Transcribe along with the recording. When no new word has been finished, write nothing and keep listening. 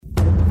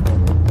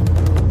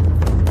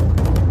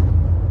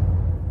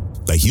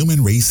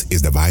human race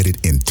is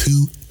divided in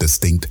two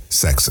distinct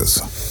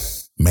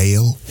sexes,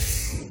 male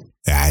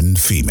and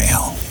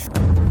female.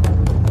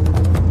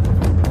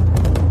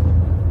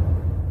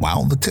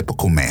 While the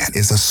typical man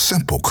is a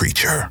simple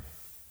creature,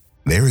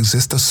 there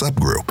exists a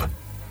subgroup,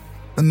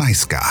 the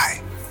nice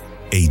guy,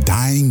 a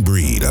dying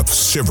breed of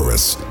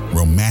chivalrous,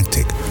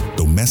 romantic,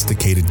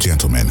 domesticated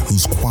gentlemen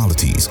whose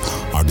qualities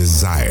are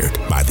desired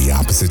by the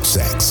opposite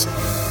sex,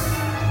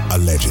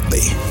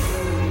 allegedly.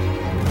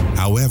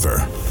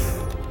 However,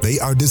 they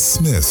are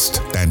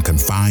dismissed and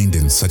confined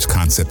in such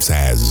concepts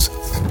as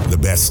the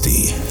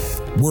bestie,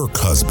 work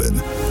husband,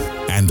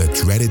 and the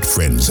dreaded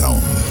friend zone.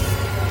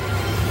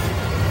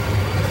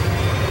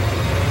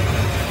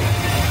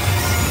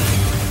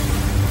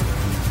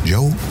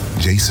 Joe,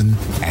 Jason,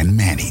 and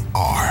Manny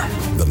are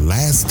the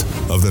last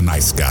of the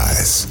nice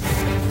guys.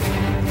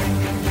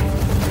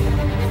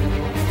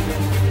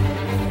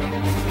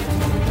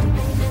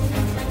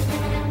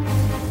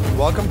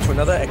 Welcome to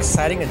another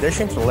exciting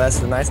edition to The Last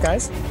of the Nice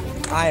Guys.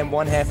 I am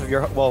one half of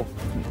your, well,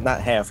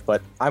 not half,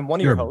 but I'm one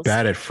of your hosts. You're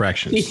bad at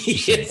fractions.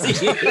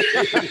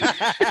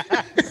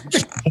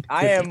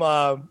 I am.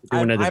 I'm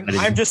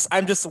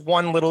just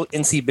one little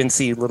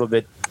incy-bincy, little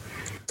bit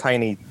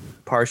tiny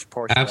portion.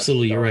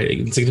 Absolutely, you're right.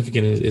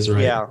 Insignificant is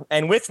right. Yeah,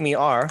 and with me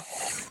are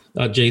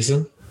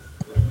Jason,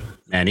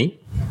 Manny,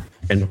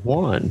 and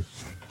Juan.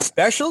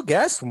 Special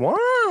guest Juan.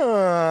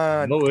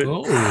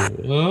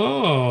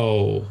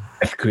 Oh.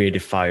 I've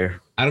created fire.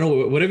 I don't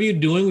know. Whatever you're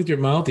doing with your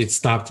mouth, it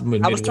stopped.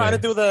 I was trying to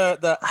do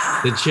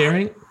the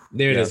cheering.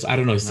 There it is. I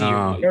don't know. See,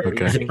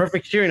 okay. It's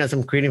perfect cheering as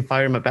I'm creating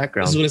fire in my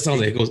background. This is what it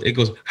sounds like. It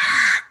goes.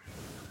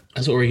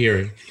 That's what we're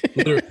hearing.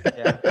 Yeah,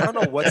 I don't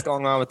know what's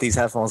going on with these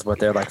headphones, but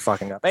they're like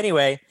fucking up.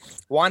 Anyway,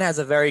 Juan has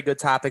a very good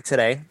topic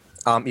today.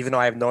 Even though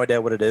I have no idea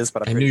what it is,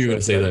 but I knew you were going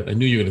to say that.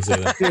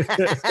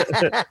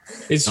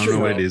 It's true. I don't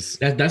know what it is.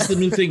 That's the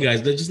new thing,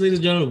 guys. Just, ladies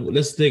and gentlemen,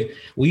 let's think.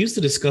 We used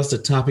to discuss the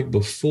topic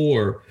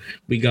before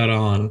we got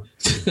on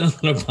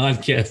a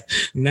podcast.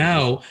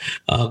 Now,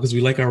 because we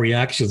like our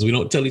reactions, we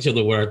don't tell each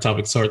other what our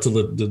topics are till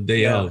the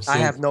day of. So I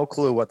have no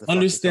clue what the fuck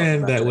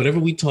understand that whatever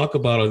we talk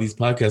about on these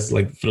podcasts,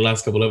 like for the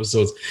last couple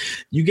episodes,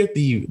 you get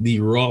the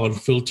raw,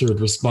 unfiltered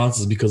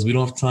responses because we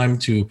don't have time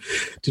to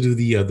do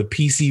the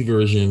PC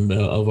version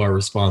of our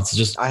responses.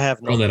 Just I have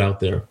throw that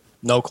out there.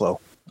 No clue.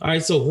 All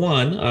right, so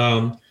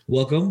Juan,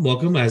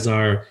 welcome as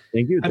our.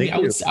 Thank you.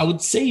 I would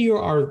say you're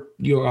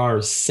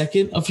our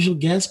second official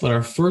guest, but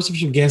our first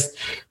official guest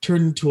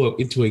turned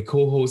into a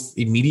co-host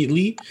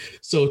immediately.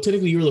 So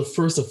technically, you're the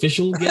first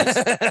official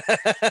guest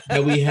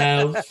that we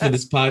have for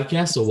this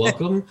podcast. So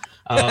welcome.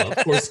 Of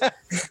course,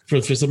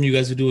 for some of you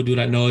guys who do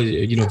not know,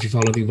 if you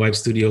follow the Vibe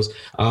Studios,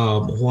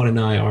 Juan and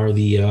I are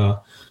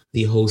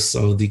the hosts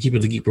of the Keep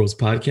It the Geek Bros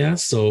podcast.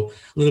 So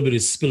a little bit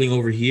is spilling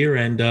over here.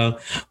 And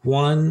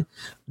Juan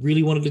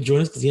really wanted to join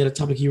us because he had a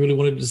topic he really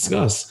wanted to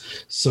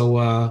discuss.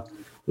 So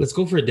let's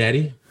go for it,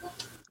 Daddy.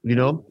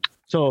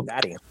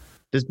 Daddy.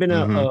 There's been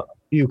a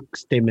few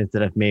statements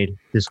that I've made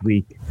this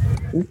week.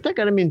 That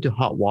got me into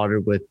hot water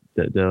with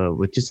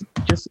with just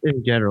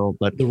in general.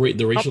 But the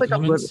racial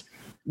comments?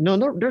 No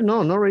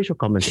racial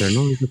comments there.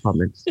 No racial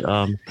comments.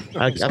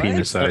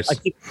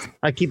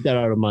 I keep that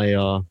out of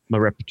my my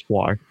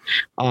repertoire.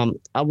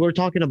 We're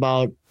talking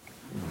about.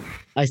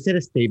 I said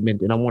a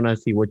statement, and I want to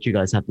see what you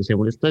guys have to say.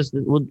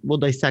 We'll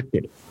dissect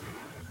it.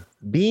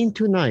 Being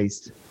too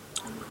nice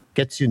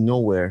gets you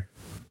nowhere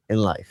in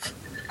life.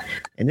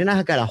 And then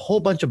I got a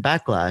whole bunch of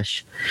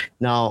backlash.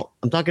 Now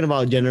I'm talking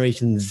about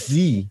Generation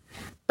Z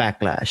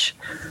backlash.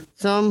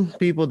 Some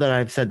people that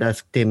I've said that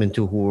statement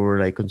to who were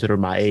like considered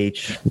my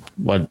age,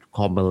 what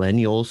called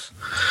millennials.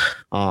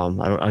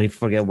 I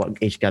forget what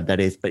age gap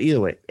that is, but either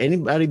way,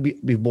 anybody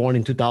be born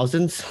in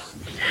 2000s,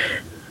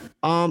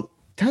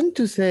 tend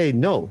to say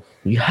no.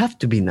 You have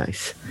to be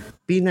nice.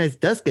 Being nice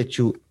does get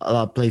you a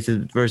lot of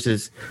places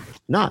versus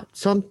not.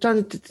 So I'm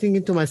trying to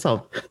think to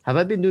myself, have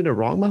I been doing it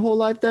wrong my whole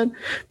life then?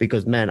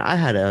 Because man, I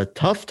had a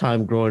tough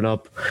time growing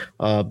up,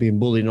 being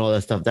bullied and all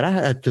that stuff, that I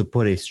had to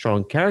put a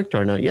strong character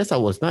on it. Yes, I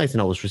was nice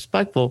and I was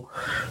respectful,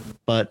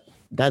 but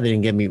that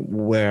didn't get me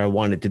where I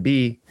wanted to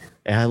be.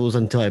 It was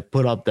until I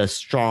put up the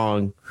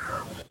strong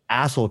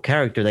asshole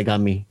character that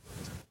got me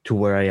to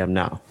where I am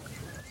now.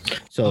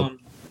 So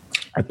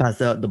I pass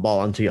the ball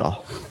on to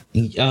y'all.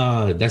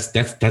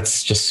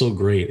 That's just so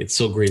great. It's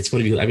so great. It's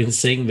funny because I've been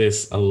saying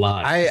this a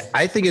lot.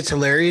 I think it's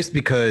hilarious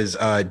because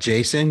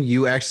Jason,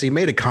 you actually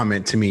made a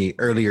comment to me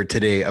earlier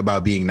today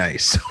about being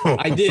nice.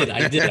 I did.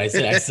 I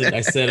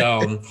said.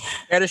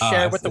 Care to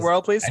share with the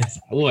world, please? I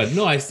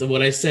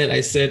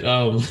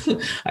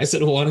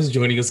said Juan is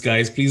joining us,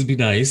 guys. Please be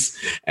nice.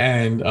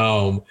 And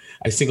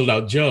I singled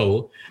out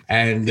Joe,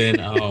 and then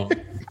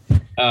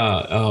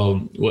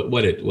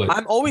what?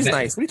 I'm always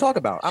nice. What are you talking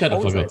about? Shut the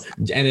fuck up.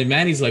 And then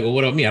Manny's like, well,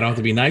 what about me? I don't have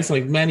to be nice.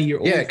 Like, Manny, you're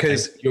always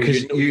because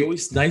you're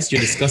always nice.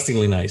 You're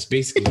disgustingly nice,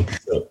 basically.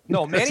 So.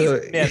 No,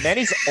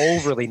 Manny's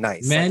overly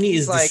nice. Manny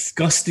is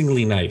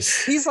disgustingly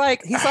nice. He's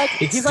like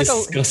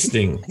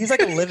disgusting. He's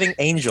like a living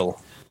angel.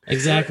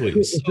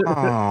 Exactly. So,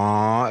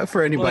 Aw,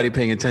 for anybody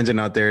paying attention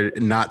out there,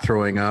 not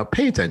throwing up,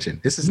 pay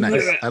attention. This is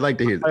nice. I like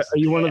to hear Are, this. are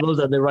you one of those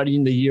that they're writing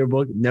in the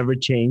yearbook? Never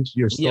change.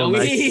 You're yeah, so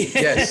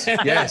nice.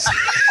 Yes.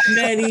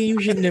 Manny, you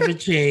should never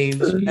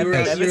change.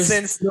 Ever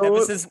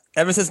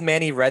since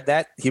Manny read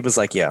that, he was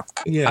like, "Yeah,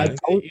 Yeah.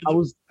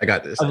 I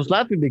got this. I was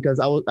laughing because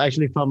I was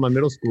actually found my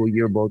middle school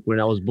yearbook when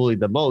I was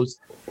bullied the most,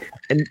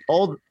 and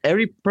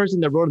every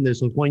person that wrote in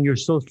this was, "When you're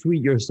so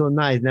sweet, you're so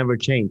nice, never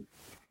change,"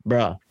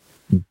 bruh.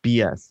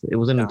 BS. It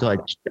wasn't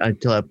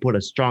until I put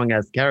a strong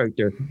ass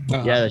character.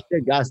 Uh-huh. Yeah, the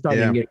shit got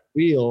started to get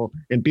real,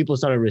 and people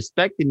started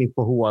respecting me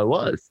for who I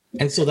was.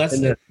 And so that's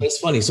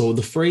funny. So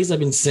the phrase I've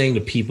been saying to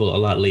people a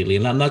lot lately,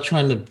 and I'm not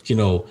trying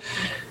to,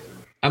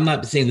 I'm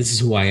not saying this is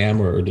who I am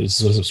or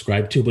this is what I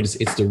subscribe to, but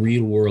it's the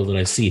real world that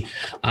I see.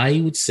 I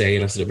would say,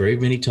 and I've said it very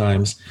many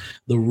times,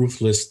 the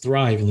ruthless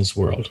thrive in this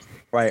world.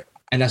 right."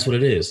 And that's what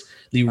it is.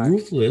 The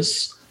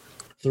ruthless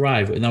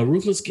thrive. Now,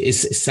 ruthless, it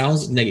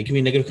sounds negative. It can be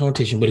a negative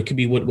connotation, but it could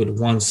be what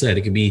Juan said.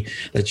 It could be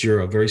that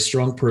you're a very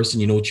strong person,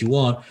 you know what you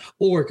want,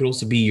 or it could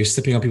also be you're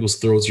stepping on people's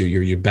throats,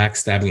 you're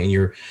backstabbing,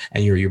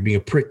 and you're being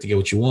a prick to get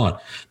what you want.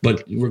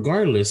 But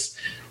regardless,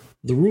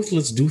 the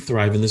ruthless do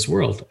thrive in this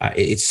world.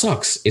 It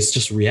sucks. It's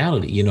just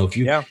reality.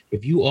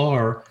 If you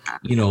are,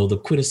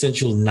 the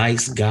quintessential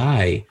nice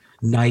guy,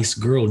 nice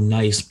girl,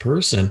 nice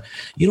person,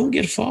 you don't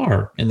get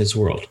far in this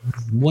world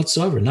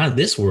whatsoever. Not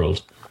this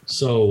world.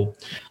 So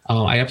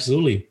I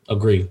absolutely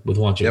agree with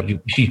Juancho.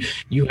 Yep.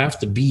 You have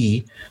to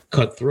be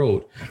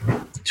cutthroat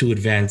to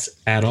advance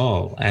at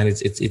all, and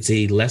it's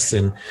a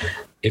lesson.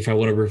 If I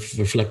want to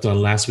reflect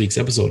on last week's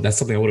episode, that's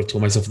something I would have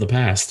told myself in the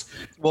past.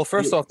 Well,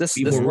 first off, this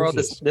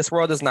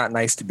world is not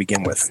nice to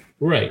begin with.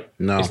 Right?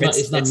 No,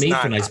 it's not made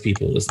for nice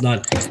people. It's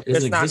not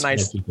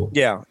nice people.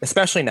 Yeah,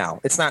 especially now,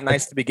 it's not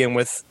nice to begin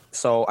with.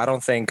 So I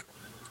don't think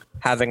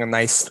having a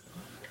nice.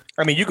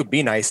 I mean, you could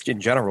be nice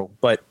in general,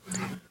 but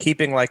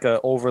keeping like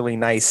a overly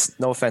nice,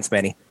 no offense,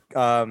 Manny,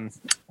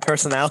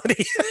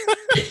 personality.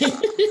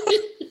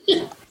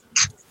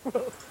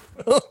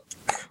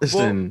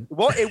 Listen,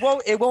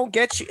 it won't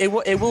get you.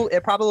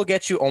 It probably will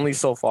get you only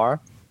so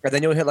far. And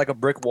then you'll hit like a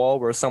brick wall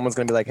where someone's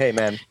going to be like, "Hey,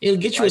 man." It'll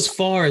get you as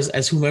far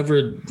as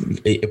whomever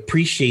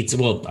appreciates,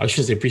 well, I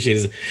shouldn't say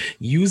appreciates,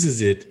 uses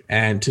it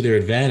and to their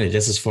advantage.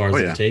 That's as far as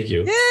it'll take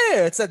you.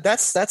 Yeah,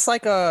 that's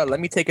like let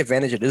me take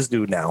advantage of this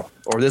dude now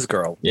or this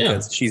girl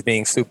because she's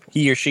being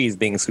he or she is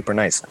being super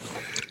nice.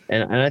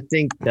 And I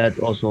think that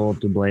also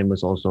to blame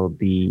was also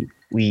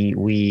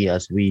we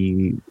as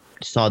we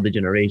saw the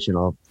generation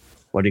of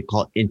what do you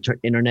call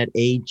internet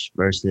age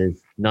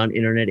versus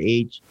non-internet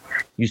age.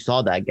 You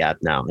saw that gap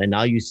now, and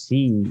now you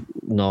see,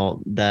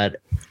 that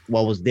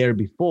what was there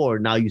before.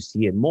 Now you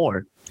see it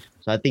more.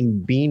 So I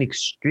think being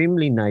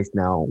extremely nice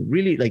now,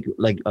 really,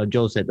 like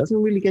Joe said,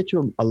 doesn't really get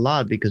you a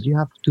lot because you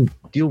have to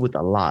deal with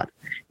a lot.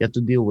 You have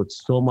to deal with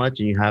so much,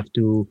 and you have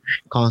to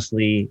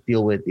constantly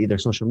deal with either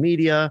social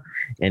media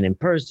and in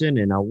person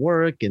and at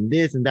work and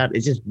this and that.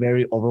 It's just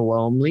very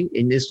overwhelming.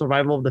 And it's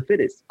survival of the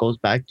fittest. Goes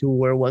back to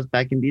where it was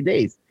back in the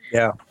days.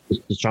 Yeah,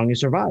 the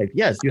strongest survive.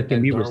 Yes, you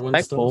can be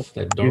respectful.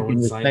 You can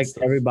respect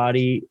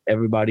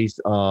everybody's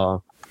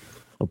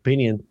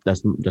opinion.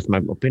 That's my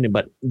opinion.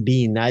 But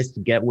being nice to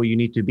get where you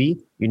need to be,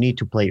 you need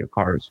to play your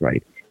cards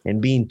right. And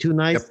being too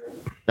nice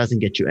doesn't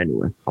get you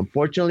anywhere.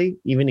 Unfortunately,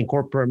 even in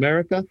corporate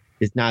America,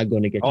 it's not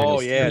going to get you. Oh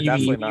yeah,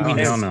 definitely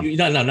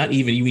not. No, not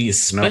even. You mean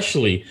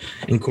especially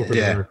in corporate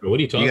America? What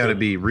are you talking? You got to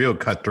be real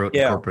cutthroat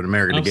in corporate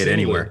America to get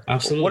anywhere.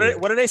 Absolutely.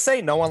 What do they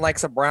say? No one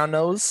likes a brown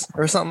nose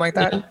or something like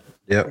that.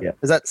 Yep.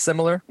 Is that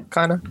similar,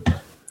 kind of,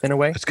 in a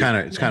way? It's kind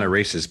of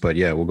racist, but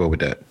yeah, we'll go with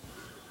that.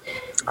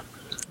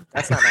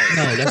 That's not nice.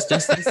 No, that's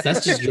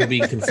just Joe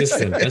being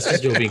consistent. That's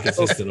just Joe being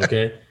consistent.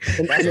 Okay.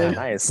 That's not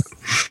nice.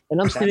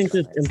 And I'm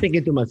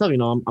thinking to myself,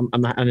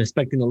 I'm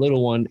expecting a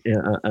little one,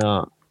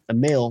 a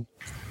male,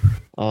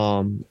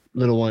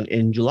 little one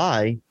in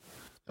July.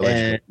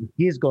 And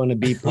he's going to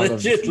be part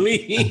of shit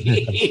like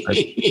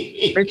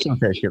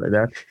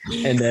that.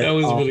 And that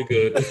was really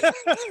good.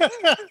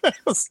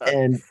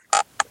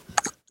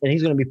 And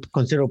he's going to be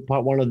considered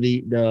one of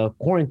the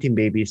quarantine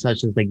babies,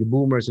 such as like the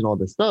boomers and all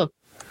this stuff.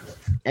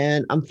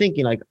 And I'm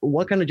thinking, like,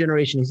 what kind of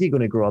generation is he going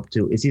to grow up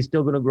to? Is he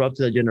still going to grow up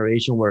to the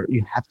generation where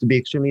you have to be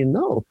extremely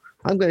no?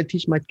 I'm going to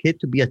teach my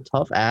kid to be a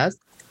tough ass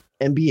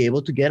and be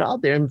able to get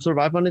out there and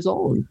survive on his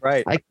own.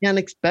 Right. I can't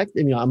expect,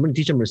 I'm going to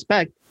teach him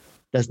respect.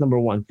 That's number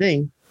one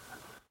thing.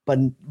 But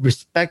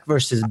respect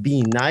versus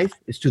being nice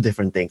is two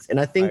different things. And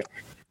I think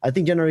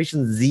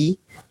Generation Z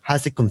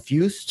has it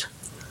confused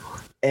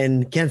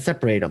and can't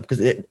separate them because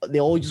they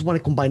all just want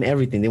to combine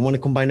everything. They want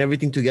to combine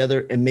everything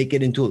together and make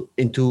it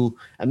into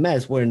a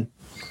mess. When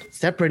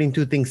separating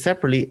two things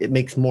separately, it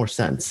makes more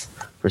sense.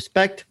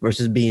 Respect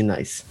versus being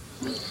nice.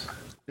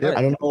 Yeah.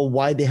 I don't know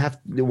why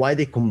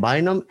they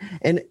combine them,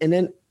 and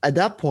then at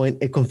that point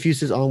it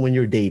confuses on when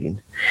you're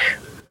dating.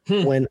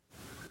 When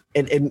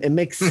it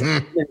makes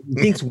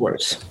things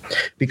worse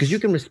because you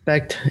can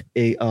respect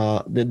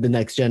the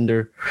next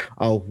gender,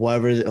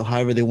 however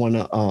they want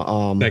to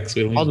call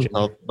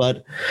themselves,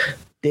 but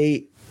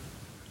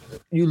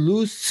you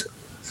lose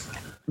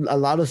a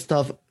lot of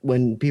stuff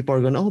when people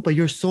are going, oh, but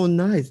you're so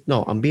nice.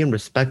 No, I'm being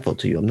respectful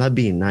to you. I'm not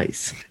being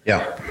nice.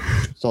 Yeah,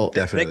 So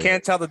definitely. They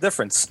can't tell the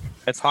difference.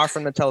 It's hard for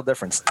them to tell the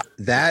difference.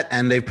 That,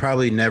 and they've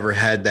probably never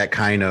had that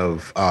kind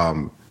of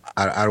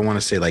I don't want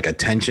to say like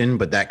attention,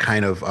 but that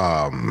kind of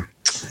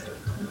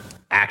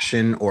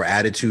action or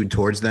attitude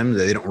towards them,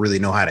 that they don't really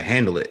know how to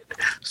handle it.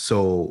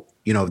 So,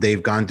 you know,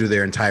 they've gone through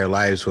their entire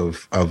lives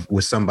with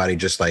somebody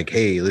just like,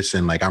 hey,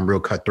 listen, like, I'm real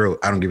cutthroat.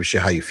 I don't give a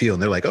shit how you feel.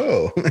 And they're like,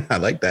 oh, I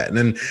like that. And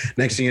then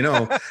next thing you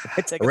know,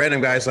 a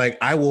random guy's like,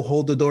 I will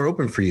hold the door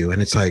open for you.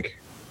 And it's like,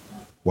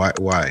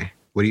 why?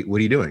 What are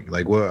you doing?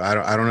 Like, well,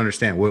 I don't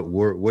understand.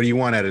 What do you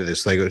want out of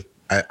this? Like,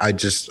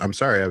 I'm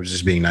sorry. I was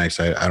just being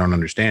nice. I don't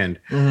understand.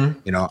 Mm-hmm.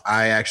 You know,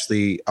 I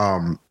actually,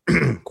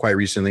 quite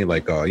recently,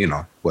 like, you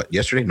know, what,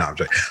 yesterday? No, I'm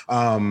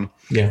sorry.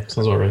 Yeah,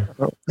 sounds all right.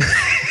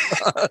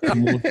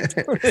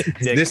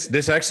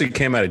 This actually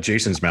came out of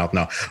Jason's mouth.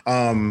 No,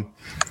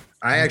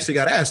 I actually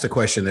got asked a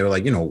question. They were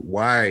like, you know,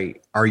 why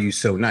are you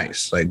so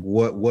nice? Like,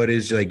 what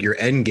is like your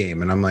end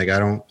game? And I'm like, I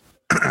don't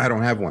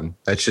have one.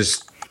 That's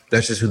just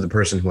who the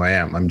person who I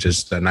am. I'm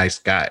just a nice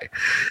guy.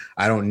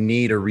 I don't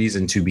need a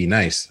reason to be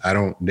nice.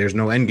 There's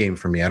no end game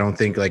for me. I don't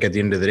think like at the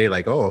end of the day,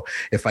 like, oh,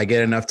 if I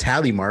get enough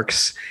tally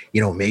marks, you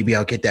know, maybe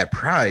I'll get that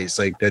prize.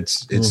 Like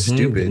it's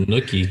stupid.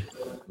 Nookie.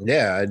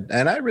 Yeah.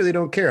 And I really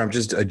don't care. I'm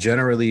just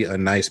generally a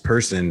nice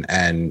person.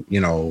 And, you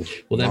know,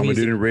 Well, that mama means-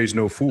 didn't raise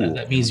no fool.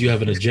 That means you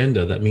have an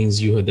agenda. That means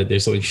that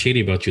there's something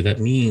shady about you. That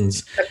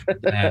means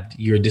that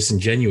you're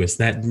disingenuous.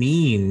 That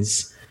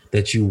means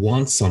that you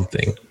want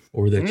something,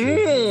 or that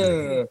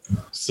you.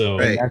 So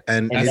Right.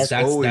 And that's- it's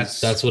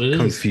always that's what it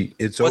is.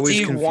 It's What do always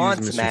you confused, want,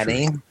 Mr.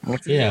 Manny? Fisher.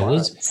 What do you yeah, want?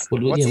 what's What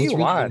do you really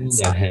want? in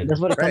that head? that's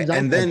what it comes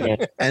Right. down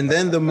to. And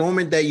then the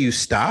moment that you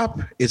stop,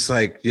 it's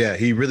like, yeah,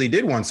 he really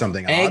did want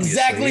something. Obviously.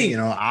 Exactly. You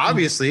know,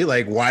 obviously,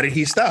 like, why did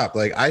he stop?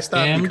 Like, I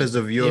stopped Damned because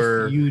of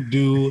your. If you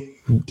do,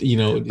 you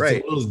know, it's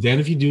Right. one of those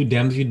damned if you do,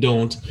 damned if you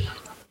don't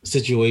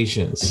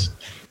situations.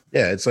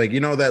 Yeah, it's like, you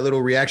know, that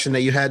little reaction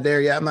that you had there.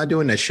 Yeah, I'm not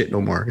doing that shit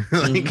no more.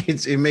 Like,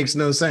 it makes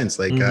no sense.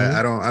 Like,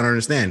 I don't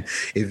understand.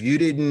 If you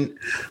didn't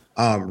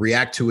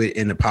react to it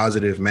in a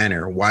positive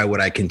manner, why would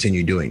I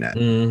continue doing that?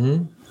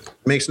 Mm-hmm.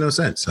 Makes no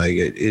sense. Like,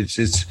 it's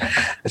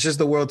just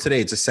the world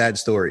today. It's a sad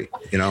story,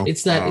 you know.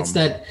 It's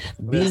that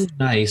being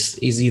nice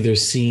is either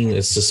seen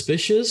as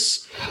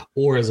suspicious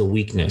or as a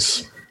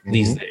weakness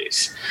these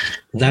days.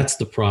 That's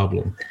the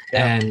problem.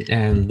 Yeah.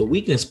 And the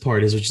weakness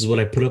part is, which is what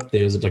I put up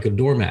there, is like a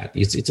doormat.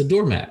 It's a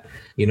doormat.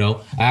 You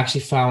know, I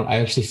actually found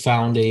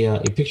a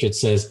picture. It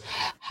says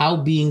how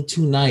being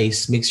too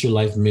nice makes your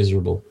life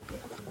miserable.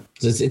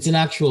 So it's an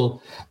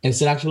actual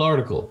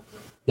article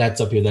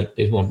that's up here that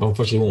it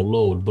unfortunately won't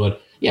load.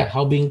 But yeah,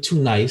 how being too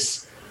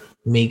nice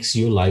makes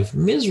your life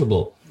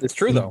miserable. It's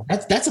true though.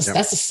 That's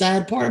a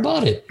sad part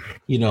about it.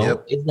 You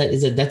know,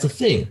 is that that's a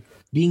thing.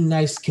 Being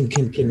nice can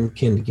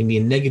be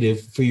a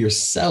negative for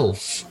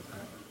yourself.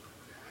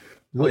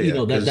 Oh, You yeah,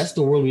 know, 'cause- that's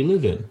the world we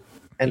live in.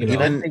 And You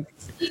know? I think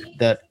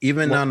that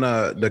Even on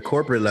the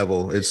corporate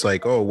level, it's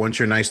like, oh, once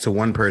you're nice to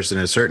one person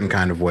in a certain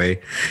kind of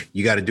way,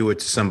 you got to do it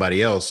to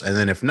somebody else. And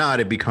then if not,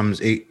 it becomes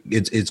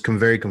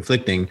very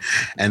conflicting.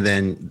 And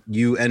then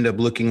you end up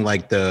looking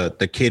like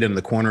the kid in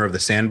the corner of the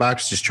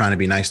sandbox, just trying to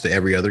be nice to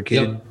every other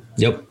kid.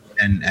 Yep.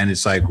 And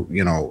it's like,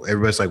 you know,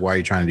 everybody's like, why are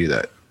you trying to do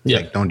that? Yeah.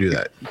 Like, don't do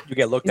that. You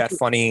get looked at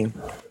funny.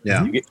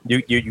 Yeah.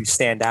 You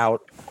stand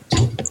out.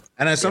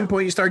 And at some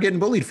point you start getting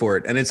bullied for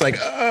it. And it's like,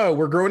 oh,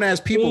 we're grown ass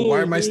people.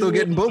 Why am I still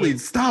getting bullied?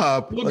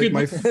 Stop. Look Like at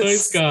my the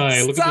nice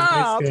guy. Look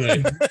Stop. at the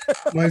nice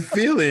guy. my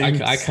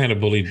feelings. I kind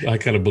of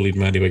bullied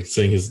Mandy by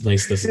saying his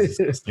niceness is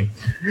disgusting.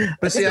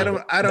 But see, I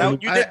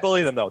don't You did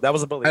bully them though. That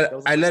was a bully.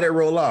 I let it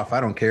roll off. I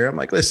don't care. I'm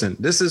like, listen,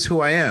 this is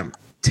who I am.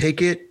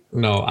 Take it.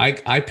 No,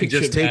 I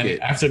pictured Just take Manny, it.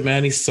 after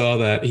Manny saw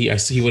that he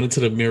went into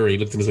the mirror. He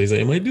looked at himself. He said,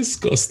 "Am I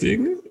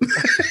disgusting?"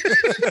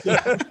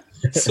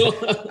 So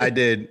I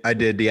did.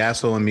 The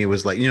asshole in me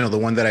was like, you know, the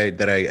one that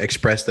I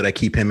expressed that I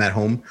keep him at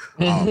home.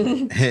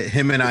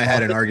 Him and I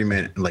had an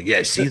argument. Like,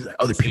 yeah, see,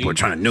 other people are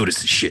trying to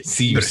notice the shit.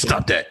 See, You better you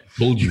stop that.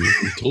 told you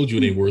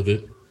it ain't worth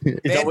it.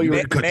 Is that what you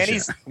were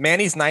cooking?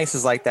 Manny's Nice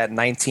is like that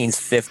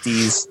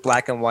 1950s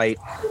black and white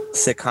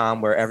sitcom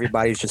where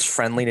everybody's just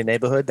friendly in the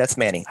neighborhood. That's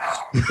Manny.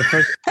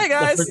 Hey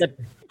guys,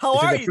 how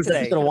are you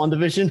today? Episode of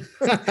WandaVision.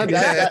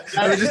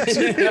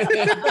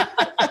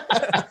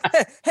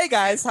 Hey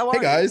guys, how are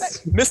you?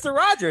 guys. Mr.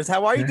 Rogers,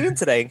 how are you doing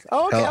today?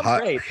 Oh, okay, Hell, I'm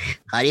great.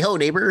 Howdy ho,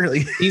 neighbor.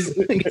 Like, He's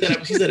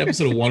that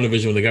episode of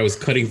WandaVision where the guy was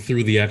cutting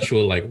through the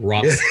actual like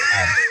rocks.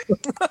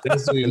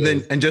 That's what he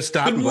was. and just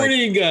stop. Good and like,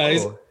 morning,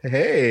 guys. oh,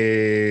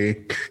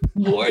 hey,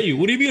 How are you?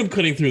 What do you mean I'm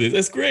cutting through this?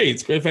 That's great.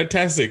 It's great,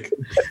 fantastic.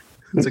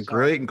 it's a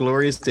great and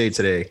glorious day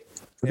today.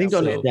 I think to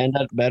understand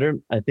that better,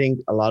 I think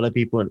a lot of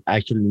people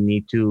actually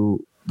need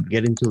to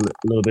get into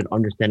a little bit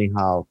understanding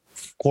how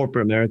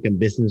corporate American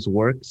business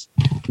works,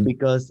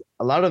 because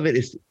a lot of it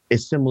is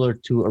similar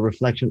to a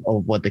reflection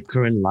of what the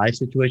current life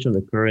situation,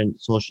 the current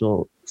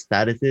social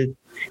status is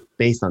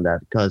based on that.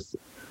 Because,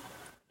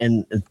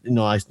 and you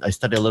know, I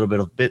studied a little bit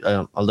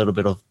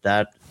of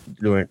that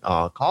during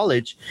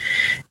college,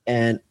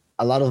 and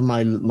a lot of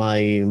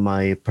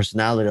my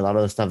personality, a lot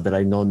of the stuff that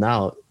I know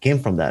now came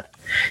from that.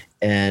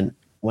 And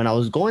when I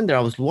was going there, I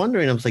was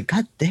wondering, I was like,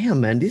 God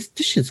damn, man, this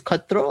shit's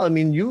cutthroat. I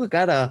mean, you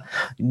gotta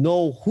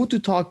know who to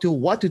talk to,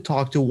 what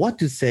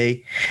to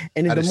say.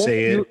 And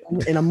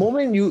in a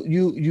moment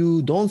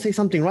you don't say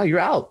something right, you're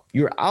out.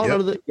 You're out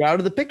of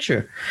the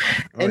picture.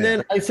 And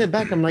then I sit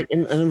back, I'm like,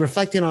 and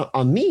reflecting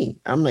on me,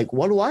 I'm like,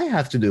 what do I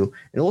have to do?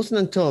 And it wasn't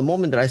until a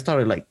moment that I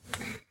started like,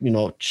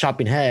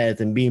 chopping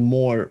heads and being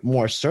more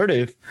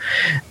assertive.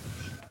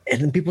 And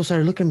then people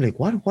started looking at me like,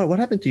 what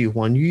happened to you,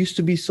 Juan? You used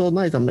to be so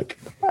nice. I'm like,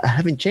 I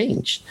haven't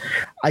changed.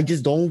 I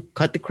just don't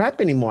cut the crap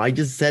anymore. I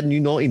just said,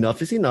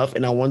 enough is enough,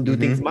 and I want to do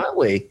things my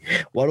way.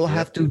 Why do I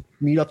have to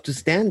meet up to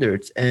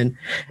standards? And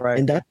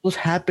that's what's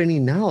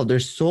happening now.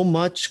 There's so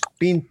much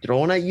being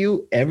thrown at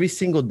you every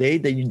single day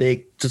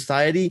that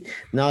society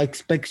now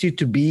expects you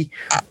to be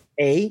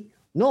A.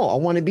 No, I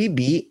want to be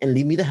B and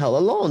leave me the hell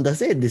alone.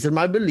 That's it. This is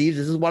my beliefs.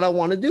 This is what I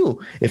want to do.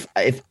 If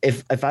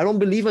I don't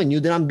believe in you,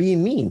 then I'm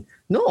being mean.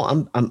 No,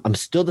 I'm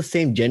still the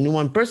same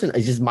genuine person.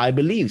 It's just my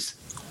beliefs.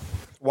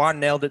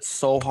 Juan nailed it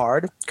so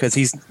hard because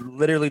he's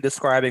literally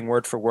describing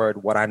word for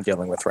word what I'm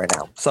dealing with right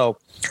now. So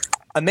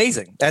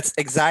amazing. That's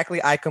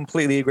exactly. I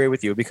completely agree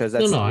with you because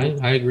that's. No,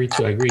 I agree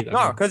too. I agree.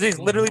 No, because he's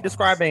literally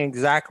describing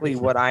exactly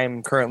what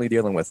I'm currently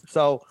dealing with.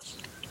 So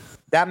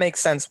that makes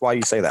sense why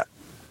you say that.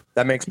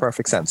 That makes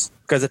perfect sense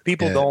because if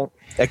people don't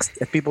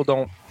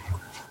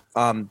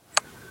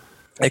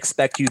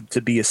expect you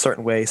to be a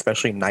certain way,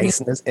 especially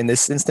nice in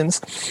this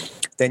instance,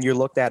 then you're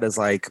looked at as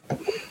like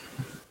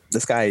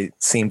this guy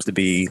seems to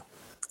be a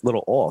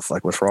little off.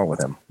 Like what's wrong with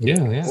him?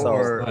 Yeah.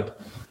 So,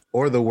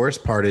 or the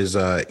worst part is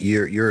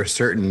you're a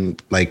certain,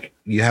 like,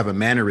 you have a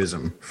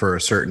mannerism for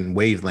a certain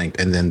wavelength,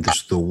 and then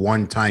just the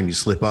one time you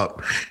slip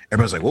up,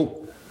 everybody's like,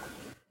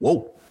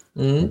 whoa.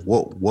 Mm-hmm.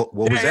 What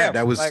was that?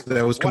 That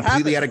was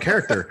completely out of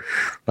character.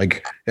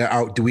 Like,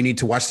 do we need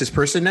to watch this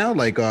person now?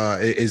 Like,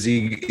 is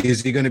he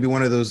going to be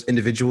one of those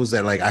individuals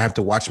that like I have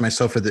to watch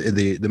myself at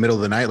the middle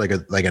of the night, like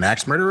an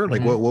axe murderer?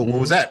 Like, what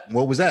was that?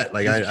 What was that?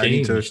 Like, I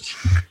need to,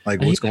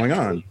 like, what's going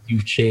on?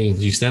 You've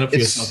changed. You stand up for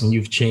yourself, and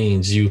you've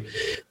changed.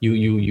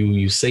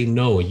 You say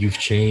no. You've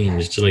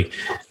changed.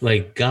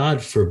 Like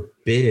God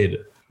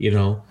forbid.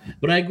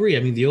 But I agree. I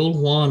mean, the old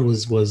Juan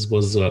was a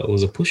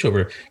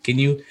pushover. Can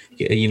you,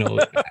 he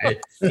was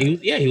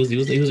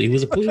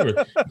a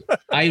pushover.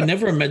 I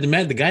never met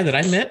the guy that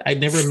I met. I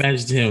never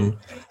imagined him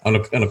on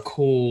a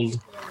cold,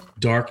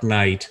 dark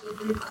night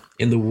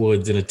in the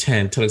woods in a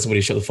tent telling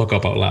somebody to shut the fuck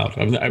up out loud.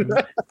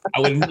 I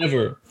would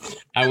never.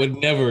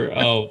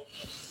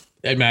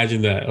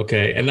 Imagine that,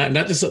 okay, and not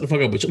just shut the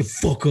fuck up, but shut the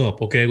fuck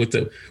up, okay, with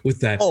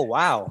that. Oh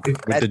wow, with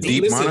the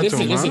deep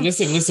monotone.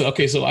 Listen.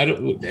 Okay, so I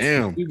don't.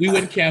 Damn. We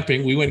went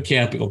camping.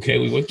 Okay,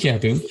 we went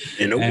camping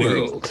in a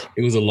world.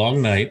 It was a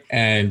long night,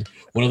 and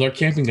one of our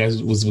camping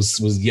guys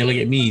was yelling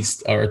at me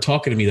or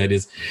talking to me, that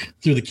is,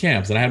 through the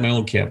camps, and I had my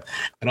own camp,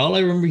 and all I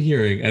remember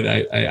hearing, and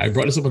I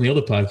brought this up on the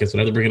other podcast, but I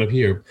had to bring it up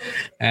here,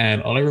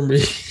 and all I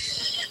remember.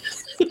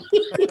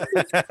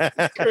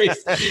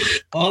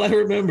 All I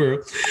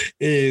remember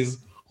is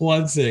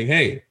Juan saying,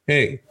 "Hey,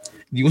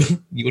 you want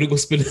to go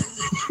spend?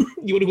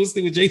 You want to go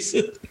stay with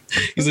Jason?"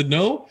 He said,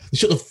 "No,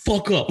 shut the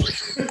fuck up."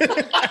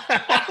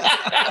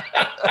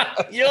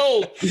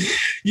 Yo,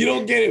 you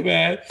don't get it,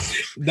 man.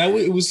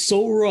 It was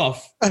so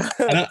rough,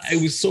 and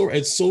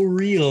it's so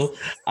real.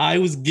 I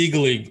was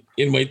giggling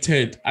in my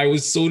tent. I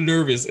was so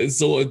nervous and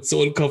so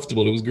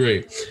uncomfortable. It was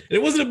great, and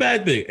it wasn't a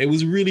bad thing. It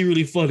was really,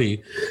 really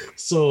funny.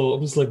 So I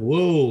was like,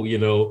 whoa,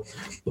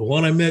 the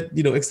one I met,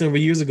 X number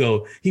of years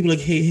ago. He'd be like,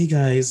 hey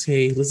guys,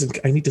 hey, listen,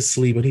 I need to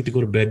sleep. I need to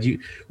go to bed.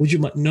 Would you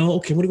mind? No,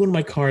 okay, I'm gonna go to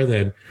my car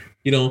then.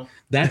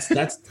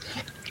 That's.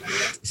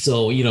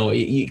 So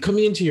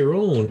coming into your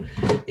own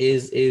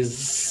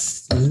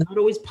is not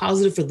always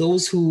positive for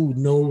those who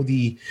know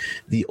the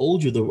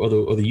old you or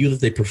the you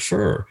that they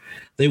prefer.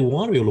 They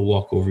want to be able to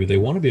walk over you. They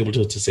want to be able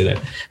to say that,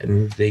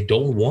 and they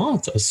don't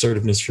want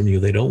assertiveness from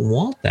you. They don't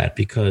want that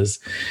because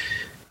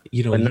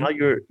But now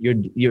you're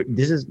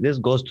this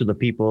goes to the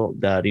people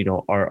that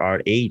are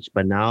our age.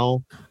 But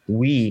now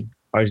we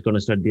are going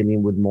to start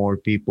dealing with more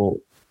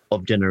people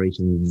of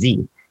Generation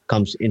Z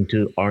comes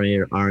into our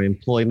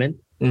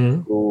employment.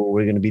 Mm-hmm. Who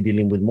we're going to be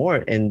dealing with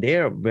more, and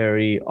they're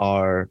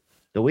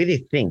the way they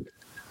think,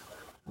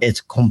 it's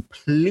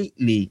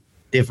completely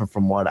different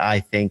from what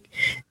I think.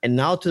 And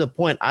now to the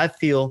point, I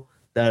feel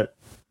that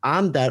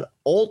I'm that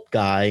old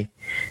guy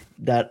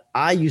that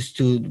I used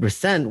to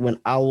resent when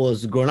I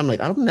was growing up. I'm like,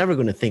 I'm never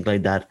going to think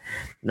like that.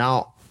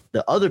 Now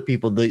the other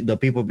people, the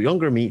people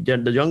younger than me,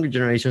 the younger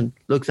generation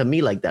looks at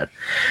me like that.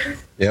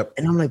 Yep.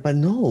 And I'm like, but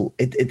no,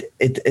 I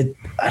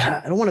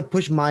don't want to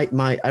push I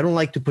don't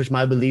like to push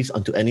my beliefs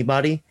onto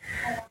anybody.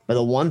 But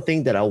the one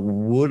thing that I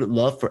would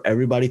love for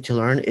everybody to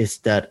learn is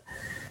that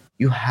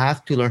you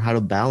have to learn how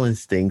to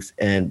balance things.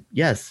 And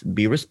yes,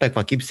 be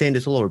respectful. I keep saying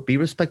this all over. Be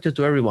respectful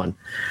to everyone.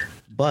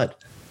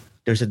 But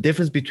there's a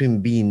difference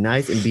between being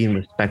nice and being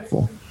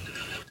respectful.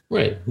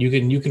 Right.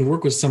 You can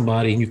work with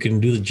somebody and you can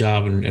do the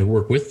job and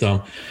work with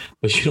them,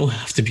 but you don't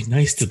have to be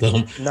nice to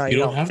them. No, you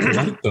don't have to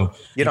like them.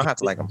 You don't have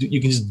to like them. You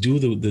can just do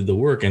the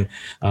work, and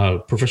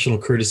professional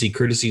courtesy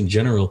in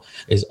general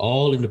is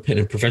all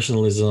independent.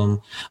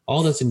 Professionalism,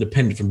 all that's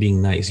independent from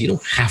being nice. You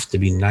don't have to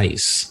be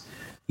nice.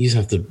 You just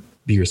have to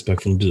be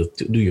respectful and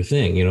do your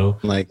thing, you know?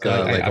 Like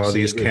all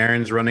these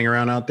Karens running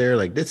around out there,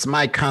 like, it's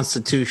my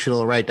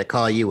constitutional right to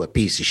call you a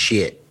piece of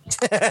shit.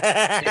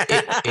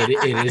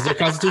 It is a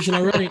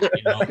constitutional right. You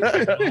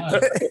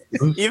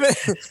know? Even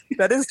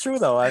that is true,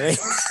 though. I mean,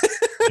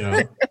 you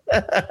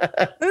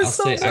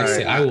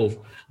know,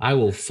 I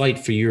will fight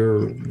for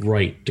your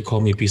right to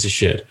call me a piece of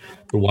shit,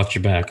 but watch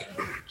your back.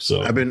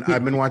 So I've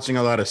been watching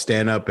a lot of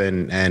stand up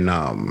and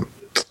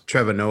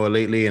Trevor Noah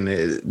lately, and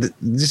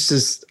this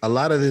is a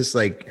lot of this,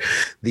 like,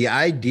 the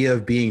idea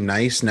of being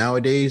nice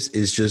nowadays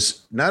is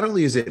just, not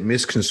only is it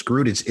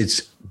misconstrued, it's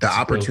the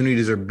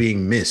opportunities are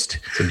being missed.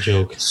 It's a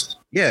joke.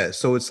 Yeah.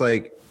 So it's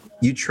like,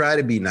 you try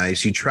to be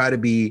nice, you try to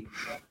be,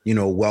 you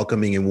know,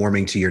 welcoming and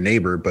warming to your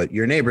neighbor, but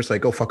your neighbor's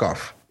like, go fuck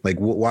off. Like,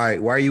 why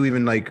are you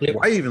even like,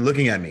 why are you even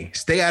looking at me?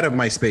 Stay out of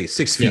my space.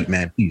 6 feet,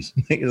 man, please.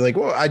 You're like,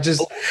 well, I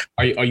just.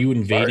 Are you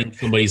invading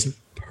somebody's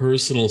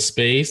personal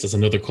space? That's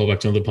another callback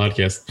to another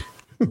podcast.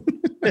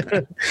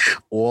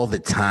 All the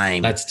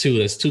time. That's two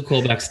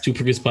callbacks, 2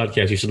 previous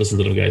podcasts. You should listen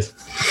to them, guys.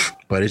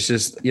 But it's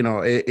just, you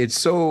know,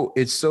 it's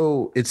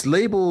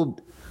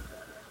labeled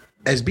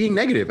as being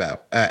negative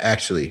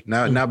actually.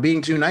 Now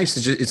being too nice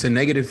is just, it's a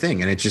negative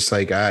thing. And it's just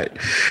like,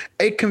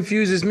 it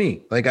confuses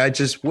me. Like,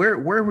 where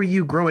were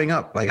you growing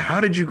up? Like, how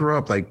did you grow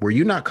up? Like, were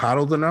you not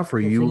coddled enough? Were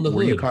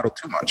you coddled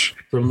too much?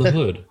 From the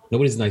hood.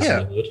 Nobody's nice in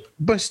the hood.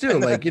 But still,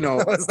 like, you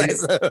know,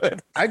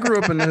 I grew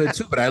up in the hood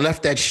too, but I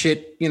left that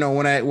shit, you know,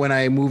 when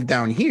I moved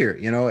down here,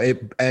 you know,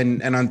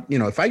 and I'm, you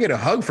know, if I get a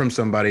hug from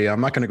somebody,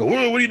 I'm not going to go,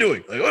 whoa, what are you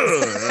doing? Like,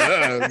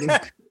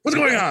 what's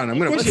going on? I'm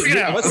going to freak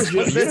out.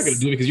 You're not going to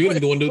do it because you're going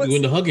to be the one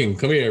doing the hugging.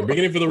 Come here. Bring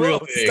it in for the real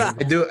thing. I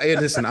do. Hey,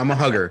 listen, I'm a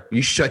hugger.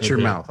 You shut your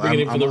mouth. Bring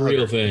it in for the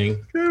real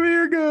thing. Come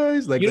here,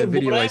 guys. Like that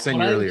video I sent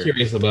you earlier. What I'm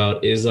curious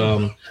about is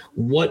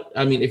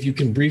if you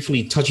can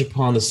briefly touch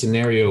upon the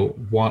scenario,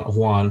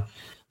 Juan,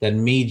 that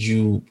made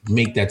you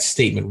make that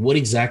statement. What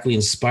exactly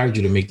inspired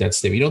you to make that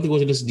statement? You don't have to go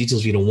into the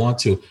details if you don't want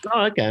to. No,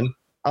 I can.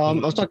 I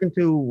was talking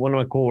to one of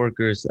my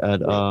coworkers at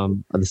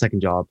the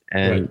second job,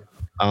 and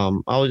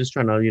I was just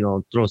trying to, you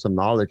know, throw some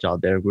knowledge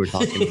out there. We were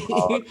talking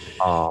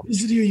about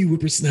listen here, you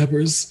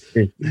whippersnappers.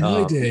 In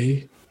my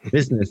day,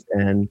 business,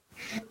 and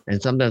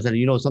sometimes,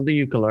 you know, something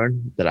you can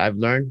learn that I've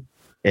learned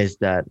is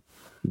that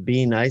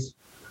being nice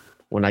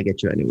will not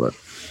get you anywhere,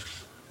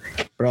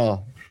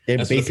 bro.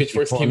 That's when the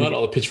pitchforks came out.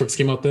 All the pitchforks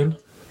came out then.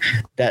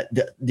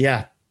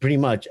 Yeah, pretty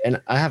much. And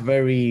I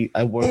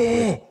work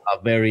with a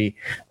very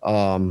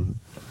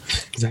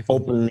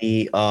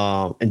openly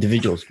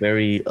individuals,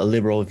 very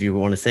liberal, if you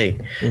want to say.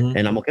 Mm-hmm.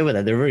 And I'm okay with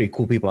that. They're very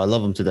cool people. I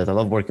love them to death. I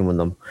love working with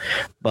them.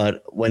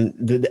 But when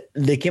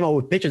they came out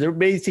with pictures, they're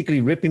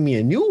basically ripping me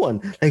a new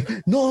one. Like,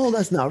 no,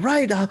 that's not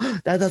right.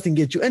 That doesn't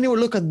get you anywhere.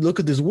 Look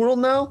at this world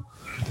now.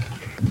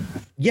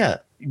 Yeah,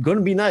 you're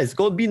gonna be nice.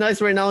 Go be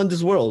nice right now in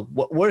this world.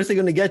 Where is it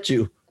gonna get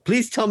you?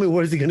 Please tell me,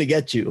 where is it gonna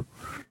get you?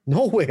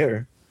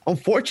 Nowhere.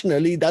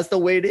 Unfortunately, that's the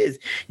way it is.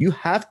 You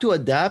have to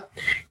adapt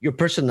your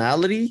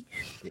personality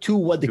to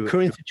what the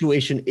current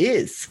situation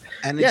is.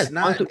 And it's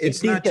not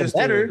just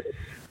better.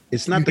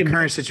 It's not the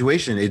current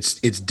situation. It's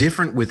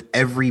different with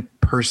every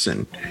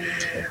person.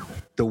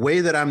 The way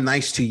that I'm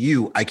nice to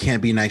you, I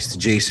can't be nice to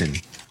Jason.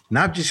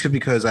 Not just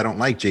because I don't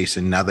like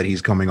Jason now that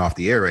he's coming off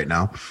the air right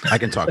now. I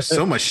can talk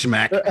so much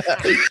smack.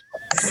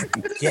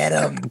 Get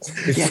him.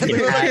 Get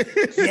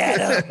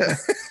him.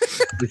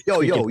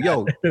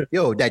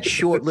 Yo, that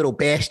short little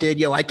bastard.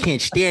 Yo, I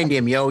can't stand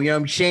him, yo. You know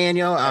what I'm saying,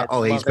 yo?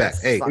 He's back.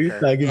 Hey, he's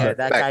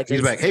back.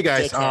 He's back. Hey,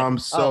 guys.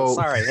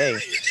 Sorry. Hey.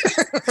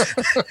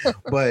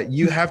 But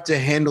you have to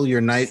handle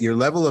your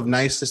level of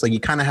niceness. Like, you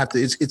kind of have to,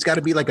 it's got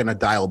to be like on a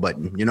dial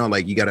button, you know,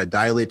 like you got to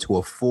dial it to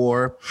a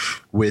 4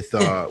 with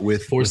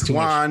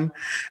Juan.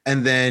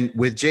 And then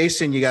with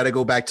Jason, you got to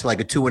go back to like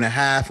a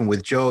 2.5. And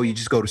with Joe, you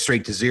just go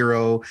straight to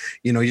 0.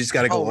 You know, you just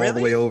got to go all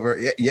the way over.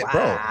 Yeah,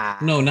 wow.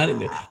 Bro. No, not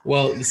even.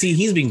 Well, see,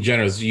 he's being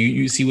generous.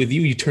 You see, with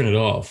you turn it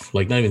off.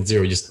 Like, not even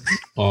 0, just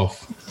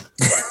off.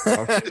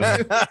 But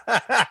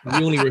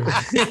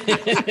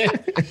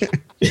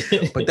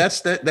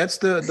that's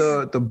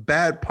the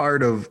bad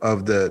part of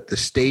the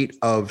state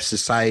of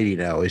society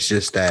now. It's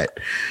just that,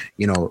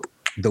 you know,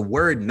 the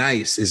word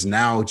nice is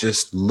now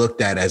just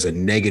looked at as a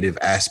negative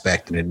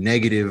aspect and a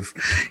negative,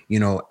 you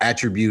know,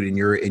 attribute in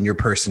your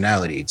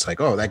personality. It's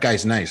like, oh, that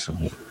guy's nice.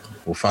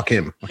 Well, fuck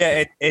him.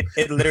 Yeah,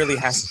 it literally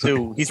has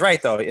to. He's right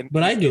though.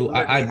 But I do.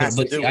 I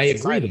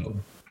agree though.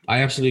 I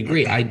absolutely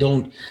agree. I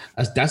don't.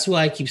 That's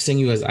why I keep saying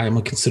you as I'm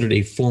considered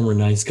a former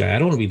nice guy. I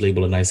don't want to be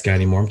labeled a nice guy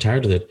anymore. I'm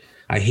tired of it.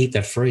 I hate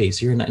that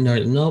phrase. You're not. No,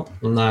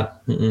 I'm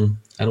not. I don't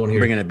want to hear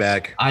bringing it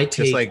back. I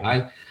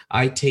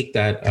I take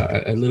that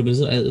a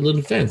little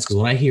offense, because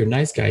when I hear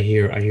nice guy, I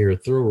hear a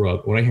throw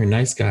rug. When I hear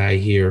nice guy, I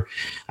hear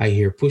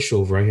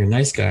pushover. I hear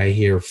nice guy, I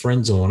hear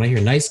friend zone. When I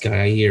hear nice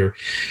guy, I hear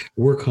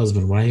work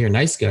husband. When I hear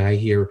nice guy, I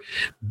hear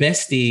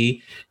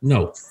bestie.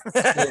 No.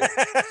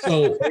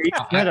 So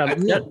yeah, a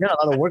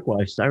lot of work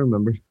wives. I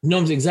remember.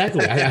 No,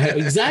 exactly.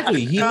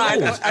 Exactly. He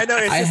knows. I know.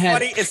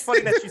 It's funny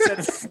that you said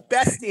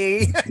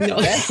bestie. No.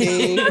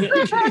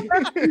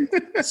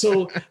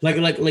 So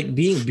like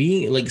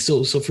being like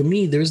so for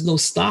me, there's no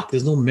stock.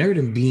 There's no merit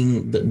in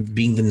being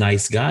the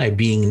nice guy,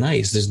 being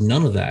nice. There's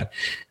none of that,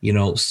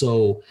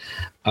 So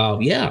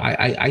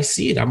I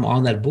see it. I'm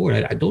on that board.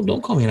 I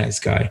don't call me a nice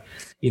guy.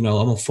 I'm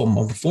a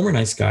former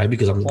nice guy,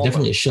 because I'm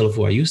definitely a shell of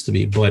who I used to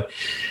be. But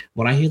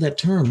when I hear that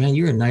term, man,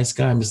 you're a nice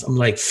guy, I'm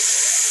like,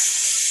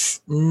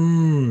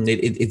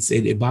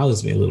 it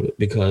bothers me a little bit,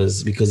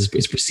 because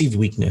it's perceived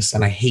weakness,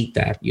 and I hate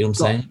that. You know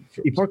what I'm saying?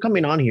 Before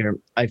coming on here,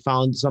 I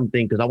found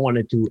something, because I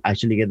wanted to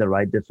actually get the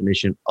right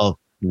definition of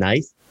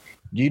nice.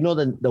 Do you know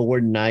the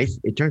word nice?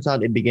 It turns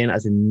out it began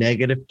as a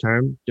negative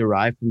term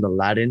derived from the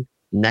Latin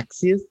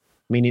nexius,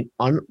 meaning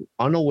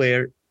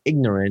unaware,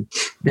 ignorant.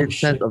 This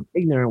sense of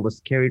ignorant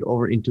was carried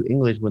over into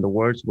English when the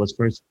word was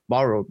first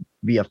borrowed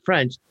via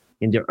French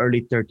in the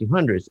early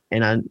 1300s.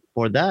 And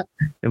for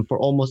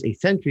almost a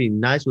century,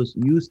 nice was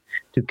used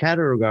to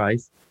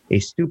categorize a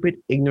stupid,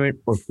 ignorant,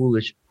 or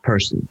foolish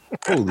person.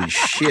 Holy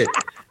shit.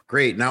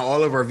 Great. Now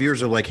all of our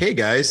viewers are like, hey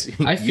guys,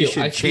 you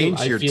should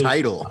change your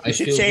title. You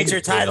should change your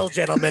title,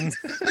 gentlemen.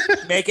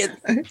 Make it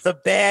the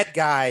bad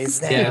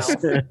guys now. Yes.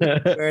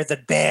 We're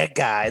the bad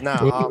guy. No.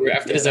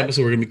 After this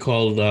episode, we're gonna be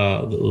called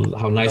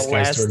How Nice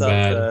Guys Turn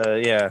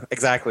Bad. Yeah,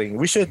 exactly.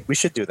 We should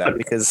do that,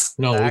 because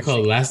we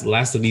call it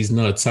last of These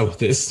Nuts. How about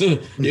this? This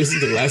is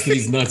the Last of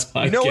These Nuts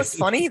podcast. You know what's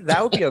funny?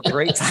 That would be a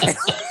great title.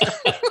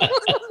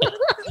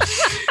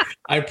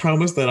 I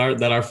promise that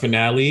our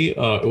finale,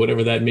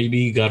 whatever that may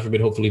be, God forbid,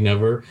 hopefully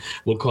never,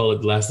 we'll call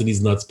it Last of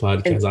These Nuts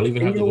podcast. I'll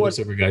even have the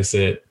voiceover guy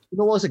say it. You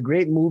know what's a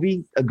great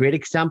movie, a great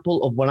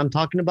example of what I'm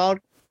talking about?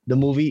 The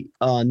movie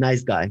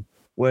Nice Guy,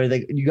 where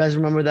you guys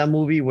remember that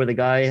movie where the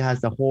guy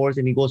has the horse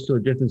and he goes to a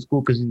different school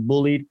because he's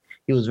bullied.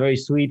 He was very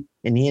sweet,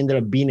 and he ended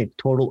up being a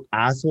total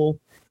asshole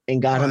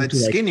and got him to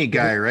skinny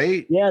guy,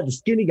 right? Yeah, the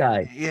skinny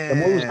guy. Yeah, the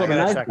movie was called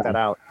Nice check Guy. that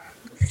out.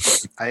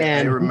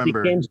 I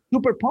remember. He became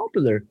super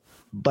popular.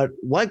 But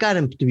what got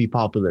him to be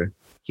popular?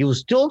 He was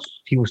still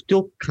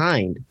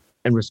kind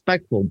and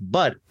respectful,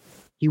 but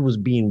he was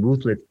being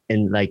ruthless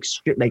and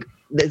strict.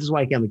 This is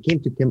why he came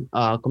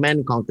to Command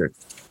and Conquer,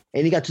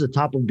 and he got to the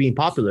top of being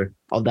popular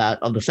of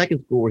the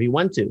second school where he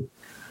went to.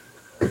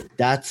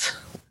 That's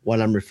what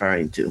I'm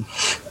referring to.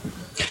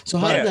 So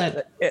how did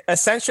that?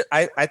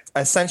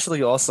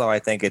 Essentially, also, I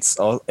think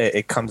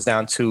it comes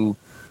down to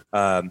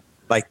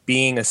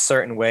being a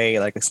certain way,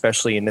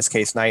 especially in this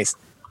case, nice.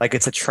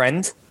 It's a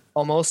trend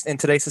almost in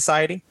today's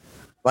society.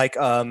 Like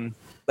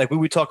we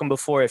were talking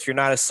before, if you're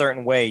not a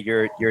certain way,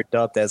 you're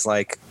dubbed as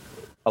a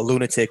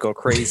lunatic or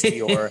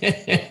crazy or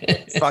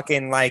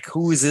fucking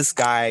who is this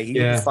guy?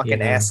 He's a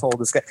fucking asshole.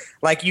 This guy,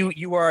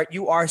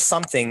 you are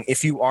something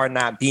if you are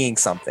not being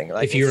something.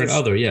 If you're an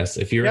other, yes.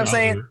 If you're, you know what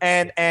I'm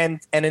saying, and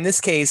in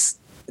this case,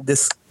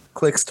 this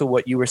clicks to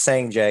what you were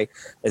saying, Jay,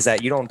 is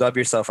that you don't dub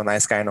yourself a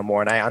nice guy no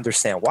more, and I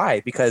understand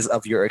why, because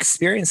of your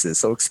experiences.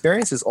 So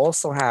experiences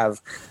also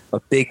have a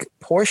big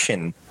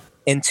portion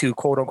into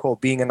quote unquote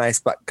being a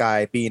nice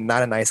guy, being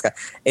not a nice guy.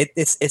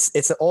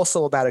 It's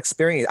also about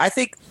experience. I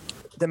think,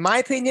 in my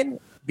opinion,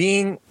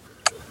 being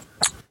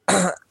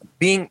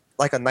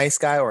like a nice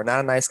guy or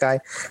not a nice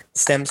guy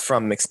stems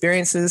from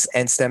experiences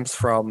and stems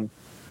from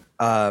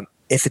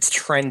if it's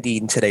trendy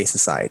in today's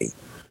society.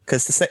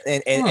 Because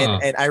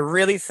and I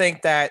really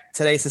think that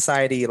today's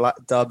society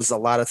dubs a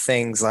lot of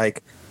things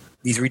like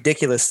these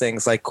ridiculous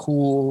things like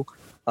cool,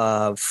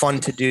 fun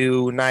to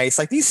do, nice,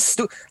 these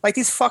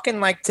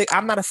fucking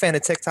I'm not a fan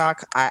of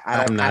TikTok.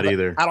 I'm not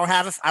either. I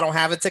don't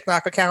have a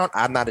TikTok account.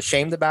 I'm not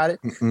ashamed about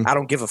it. Mm-mm. I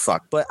don't give a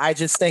fuck. But I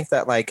just think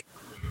that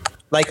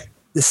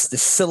this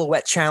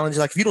silhouette challenge,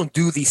 if you don't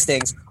do these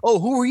things,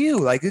 who are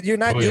you? You're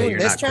not doing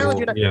this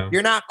challenge. Cool.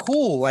 You're not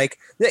cool.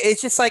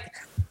 It's just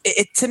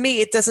it to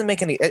me. It doesn't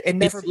make any. It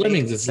never. It's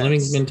Lemmings. It's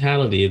Lemmings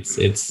mentality. It's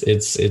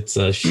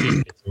a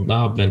sheep. It's a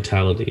mob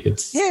mentality.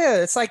 It's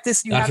it's like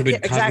this. You have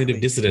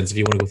cognitive dissonance if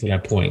you want to go to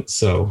that point.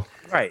 So.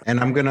 Right. And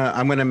I'm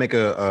gonna make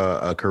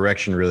a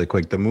correction really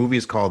quick. The movie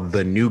is called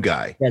The New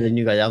Guy. Yeah, The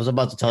New Guy. I was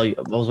about to tell you.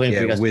 I was waiting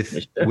for you guys with to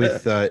finish.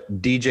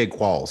 DJ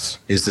Qualls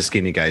is the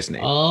skinny guy's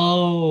name.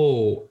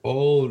 You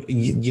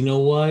know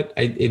what?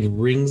 It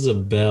rings a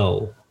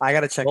bell. I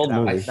gotta check it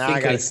out. I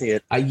gotta see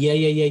it.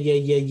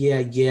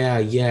 Yeah.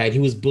 And he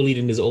was bullied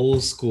in his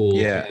old school.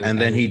 Yeah, and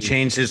then he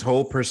changed his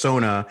whole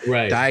persona,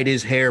 dyed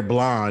his hair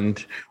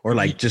blonde, or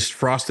just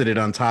frosted it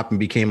on top and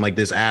became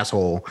this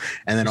asshole.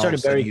 And then all of a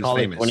sudden he was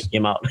famous when he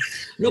came out.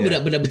 No, but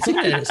some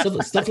of that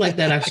stuff like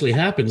that actually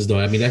happens though.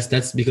 I mean,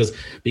 that's because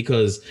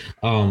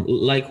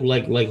like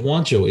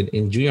Juancho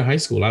in junior high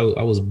school,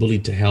 I was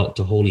bullied to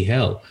holy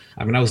hell.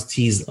 I mean, I was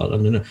teased.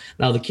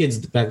 Now the kids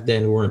back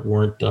then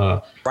weren't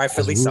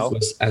rightfully so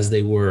as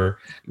they were.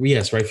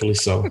 Yes, rightfully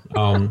so.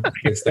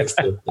 Thanks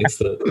to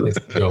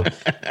Joe.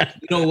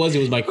 You know what it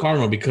was my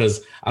karma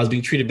because I was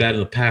being treated bad in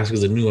the past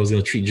because I knew I was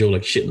going to treat Joe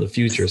like shit in the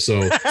future.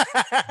 So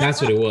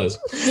that's what it was.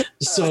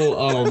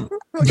 So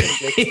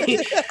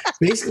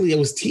basically, I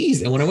was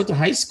teased, and when I went to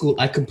high school,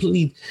 I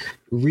completely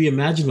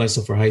reimagined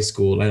myself for high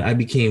school, and I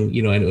became, and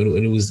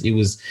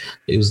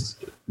it was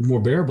more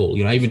bearable.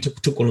 I even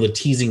took one of the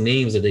teasing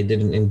names that they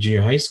did in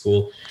junior high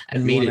school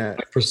and made it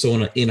my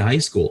persona in high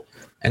school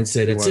and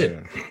said, that's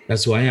it.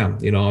 That's who I am.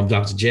 I'm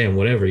Dr. J and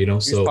whatever, He's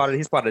part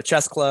of the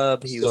chess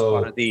club. He was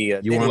part of the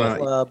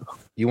club.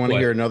 You want to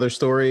hear another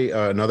story,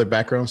 another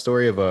background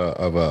story of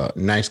a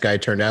nice guy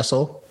turned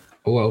asshole?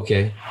 Oh,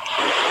 okay.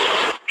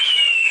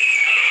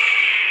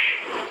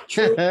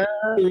 True.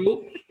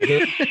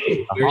 Very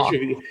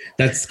true.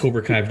 That's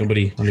Cobra Kai. If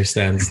nobody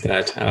understands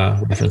that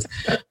reference,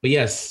 but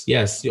yes.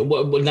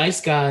 What nice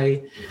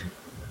guy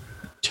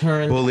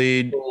turned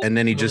bullied, and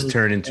then he just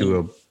turned into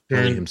a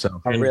bully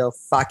himself. A real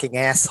fucking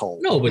asshole.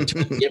 No, but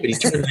he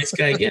turned a nice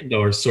guy again,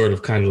 though, or sort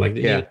of, kind of like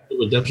the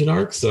redemption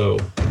arc. So,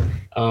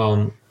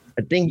 I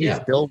think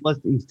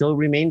he still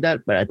remained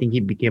that, but I think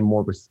he became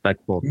more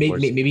respectful.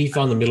 Maybe he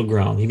found the middle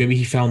ground. Maybe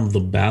he found the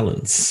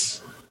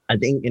balance. I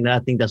think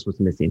that's what's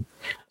missing.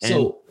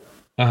 And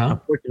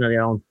unfortunately, I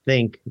don't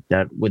think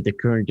that with the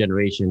current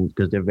generation,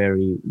 because they're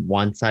very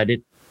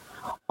one-sided,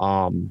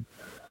 I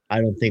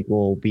don't think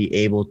we'll be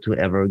able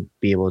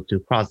to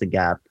cross the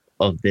gap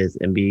of this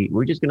and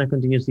we're just going to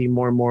continue to see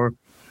more and more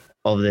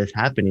of this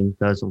happening,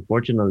 because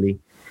unfortunately,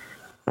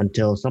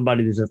 until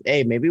somebody says,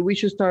 hey, maybe we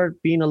should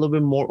start being a little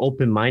bit more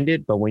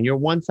open-minded, but when you're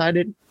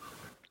one-sided,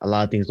 a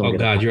lot of things don't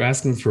you're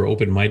asking for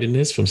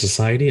open-mindedness from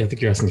society? I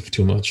think you're asking for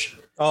too much.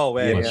 Oh,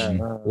 wait,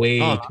 way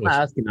too much. I'm not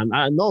asking.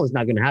 I know it's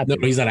not going to happen.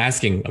 No, he's not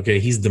asking.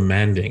 Okay, he's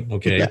demanding.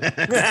 Okay,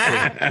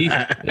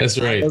 that's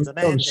right. Shut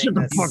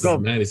the fuck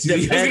up. I was going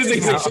to say,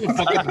 shut the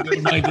fuck up.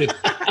 Open-minded.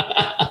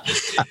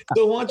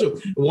 So,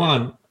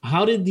 Juan,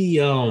 how did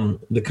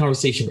the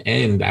conversation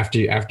end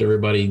after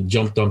everybody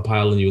jumped on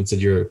piling you and said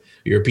you're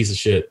a piece of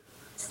shit?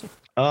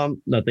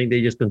 Nothing. They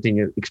just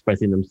continued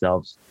expressing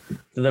themselves.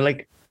 So they're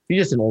like, you're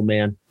just an old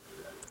man.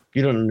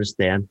 You don't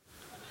understand.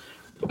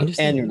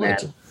 And you're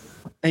mad.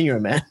 And you're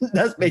a man.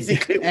 That's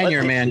basically. And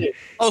you're a man.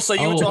 Oh, so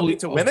you were talking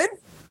to women?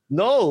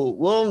 No,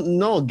 well,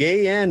 no,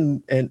 gay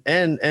and no.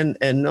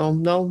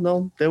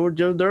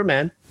 They're a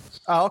man.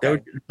 Oh,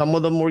 okay. Some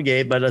of them were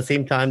gay, but at the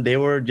same time, they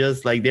were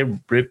just like they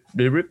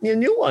ripped me a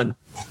new one.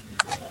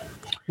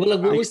 Well,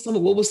 like, what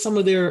was some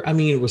of their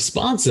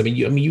response?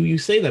 You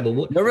say that, but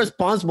what their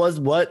response was?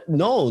 What?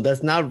 No,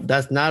 that's not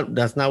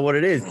what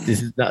it is.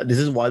 This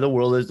is why the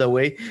world is that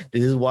way.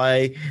 This is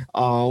why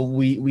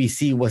we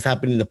see what's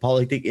happening in the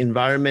politic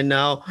environment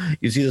now.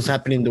 You see what's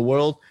happening in the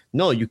world.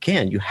 No, you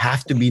can't. You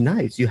have to be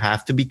nice. You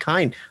have to be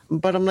kind.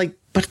 But I'm like,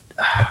 but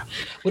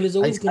there's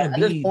always going to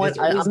be. At this point,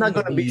 I'm not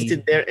going to be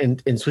sit there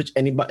and switch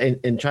anybody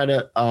and try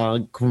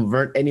to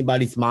convert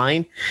anybody's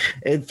mind.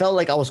 It felt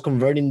like I was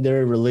converting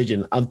their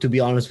religion. To be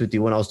honest with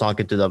you, when I was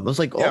talking to them, I was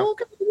like, okay.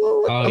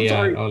 I'm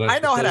sorry. I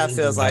know how that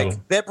feels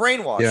like. They're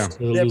brainwashed. Yeah.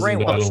 They're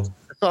brainwashed.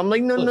 So I'm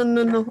like, no.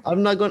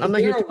 I'm not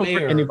here to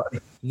convert anybody.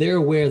 They're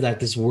aware that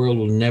this world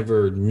will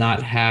never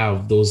not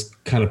have those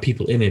kind of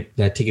people in it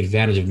that take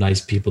advantage of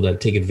nice people,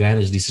 that take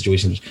advantage of these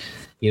situations.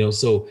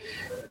 So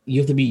you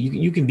have to be.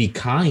 You can be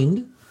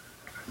kind,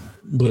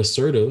 but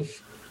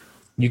assertive.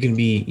 You can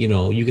be.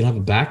 You can have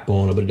a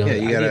backbone, but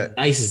you gotta.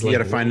 Nice is like you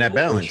gotta find that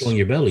balance. Showing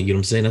your belly. You know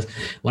what I'm saying? That's,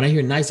 when I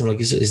hear nice, I'm like,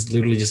 it's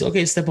literally just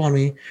okay. Step on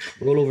me,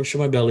 roll over, show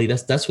my belly.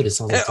 That's what it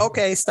sounds like.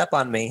 Okay, step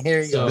on me.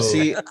 Here you go.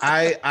 See,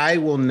 I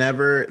will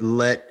never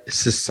let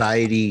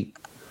society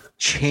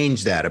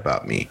change that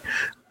about me.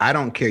 I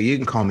don't care. You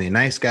can call me a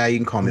nice guy. You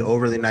can call me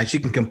overly nice.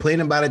 You can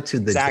complain about it to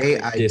the day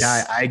I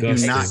die. I do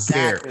not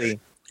care.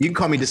 You can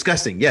call me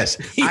disgusting. Yes,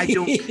 I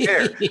don't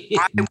care.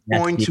 I'm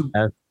going to.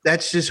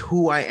 That's just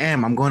who I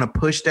am. I'm going to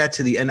push that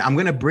to the end. I'm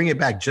going to bring it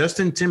back.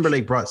 Justin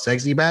Timberlake brought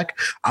sexy back.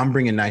 I'm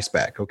bringing nice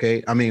back.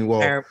 Okay. I mean,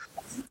 well,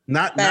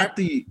 not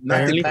the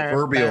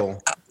proverbial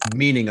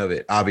meaning of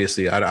it.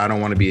 Obviously, I don't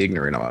want to be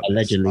ignorant about it.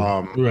 Allegedly,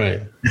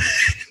 right?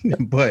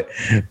 But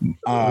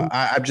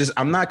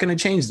I'm not going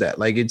to change that.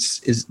 Like this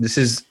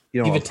is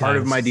a part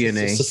of my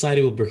DNA.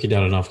 Society will break you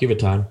down enough. Give it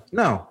time.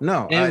 No.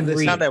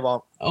 They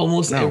won't.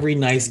 Almost every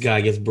nice guy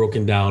gets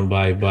broken down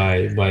by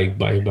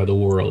the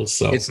world.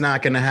 So it's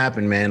not going to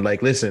happen, man.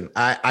 Like, listen,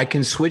 I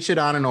can switch it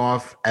on and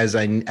off as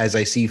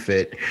I see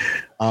fit.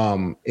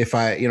 If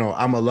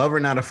I'm a lover,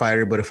 not a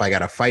fighter, but if I got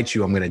to fight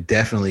you, I'm going to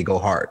definitely go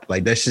hard.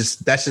 Like that's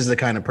just the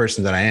kind of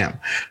person that I am.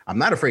 I'm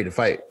not afraid to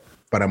fight,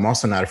 but I'm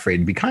also not afraid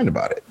to be kind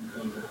about it.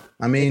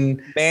 I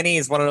mean, Manny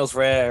is one of those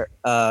rare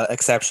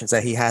exceptions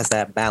that he has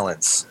that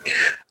balance.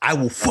 I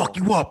will fuck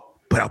you up,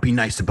 but I'll be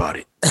nice about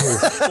it.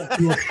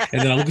 And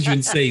then I'll look at you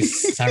and say,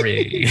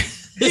 sorry.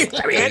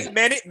 I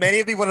mean,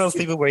 many be one of those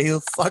people where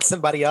he'll fuck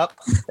somebody up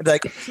and be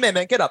like, man,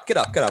 get up.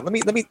 Let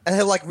me, and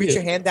he'll like reach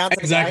your hand down. To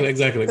Exactly.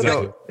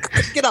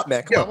 Get up,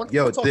 man. Come on.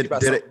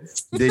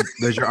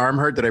 Does your arm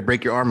hurt? Did I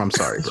break your arm? I'm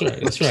sorry. Bro.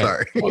 That's right.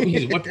 Sorry. What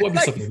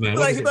yourself up, man.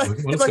 Let's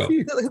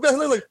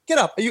go. Get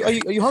up. Are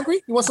you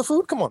hungry? You want some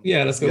food? Come on.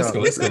 Yeah, let's go.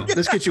 Let's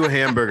get you a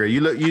hamburger.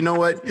 You know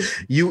what?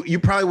 You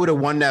probably would have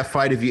won that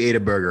fight if you ate a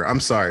burger. I'm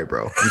sorry,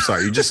 bro. I'm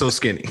sorry. You're just so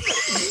skinny.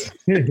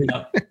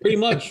 Yeah, pretty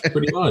much.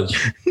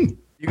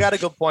 You got a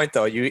good point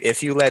though.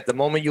 The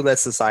moment you let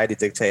society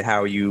dictate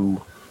how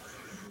you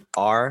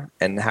are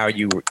and how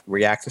you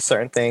react to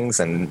certain things,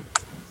 and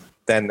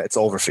then it's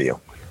over for you.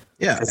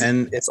 Yeah,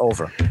 and it's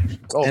over.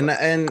 And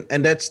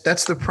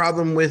that's the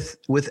problem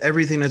with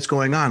everything that's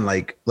going on.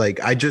 Like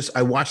I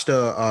watched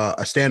a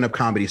stand-up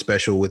comedy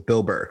special with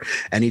Bill Burr,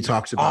 and he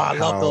talks about I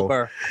love Bill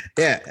Burr.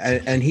 Yeah,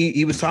 and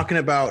he was talking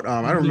about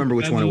I don't remember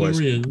which one it was.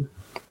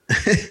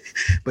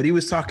 But he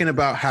was talking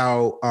about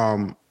how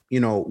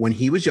when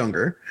he was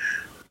younger,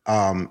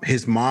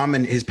 his mom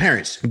and his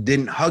parents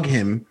didn't hug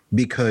him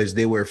because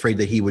they were afraid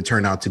that he would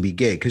turn out to be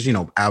gay. Because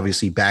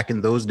obviously back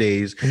in those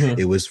days,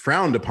 it was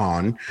frowned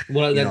upon.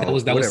 Well, that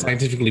was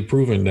scientifically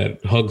proven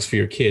that hugs for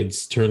your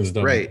kids turns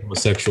them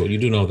homosexual. You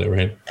do know that,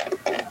 right?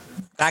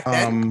 Back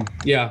then,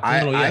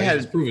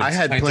 I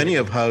had plenty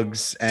of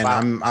hugs, and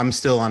wow. I'm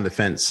still on the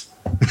fence.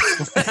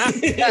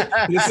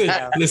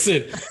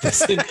 Listen.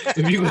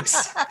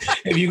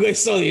 If you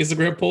guys saw the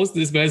Instagram post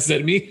this man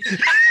sent me,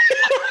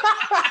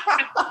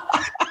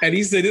 and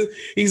he said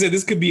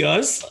this could be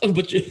us,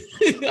 but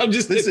I'm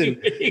just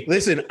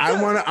listen.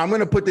 I'm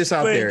gonna put this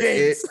out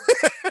there.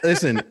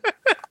 Listen.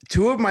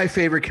 Two of my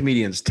favorite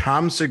comedians,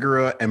 Tom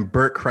Segura and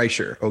Bert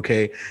Kreischer,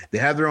 okay? They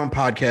have their own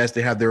podcast.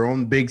 They have their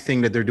own big thing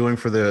that they're doing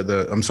for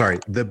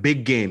the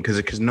big game, because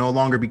it can no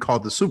longer be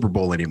called the Super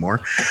Bowl anymore.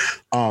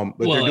 But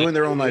they're doing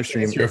their own live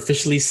stream. You're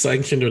officially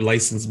sanctioned or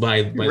licensed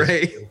by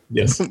right.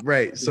 Yes.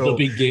 Right. So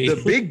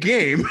the big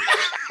game.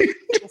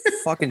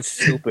 Fucking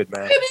stupid,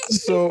 man.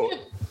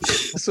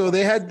 So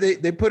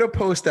they put a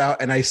post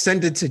out, and I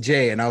sent it to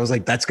Jay, and I was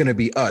like, that's going to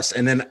be us.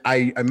 And then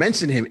I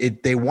mentioned him.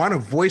 They want a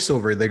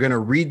voiceover. They're going to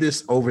read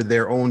this over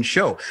their own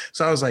show.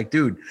 So I was like,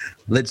 dude,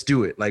 let's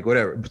do it. Like,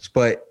 whatever.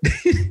 But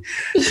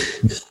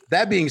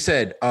that being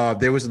said,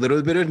 there was a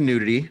little bit of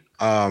nudity.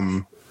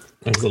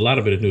 There's a lot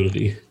of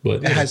nudity,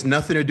 but it has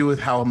nothing to do with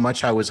how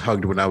much I was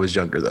hugged when I was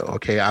younger, though.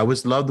 Okay, I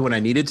was loved when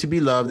I needed to be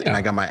loved, and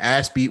I got my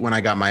ass beat when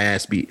I got my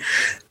ass beat,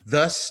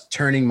 thus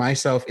turning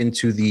myself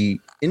into the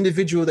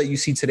individual that you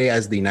see today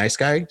as the nice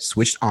guy,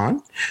 switched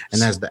on,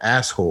 and as the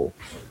asshole,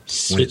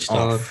 switched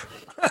on.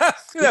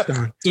 When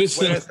it's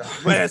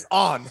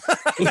on.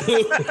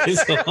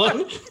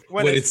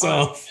 When it's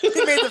off. He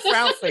made the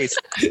frown face.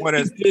 When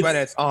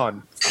it's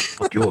on.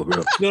 Fuck you,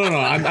 bro. No.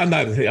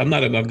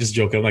 I'm just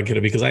joking. I'm not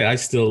kidding, because I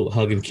still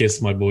hug and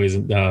kiss my boys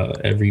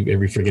every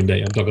freaking day.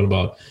 I'm talking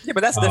about. Yeah,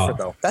 but that's different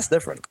though. That's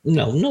different.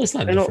 No, it's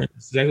not different.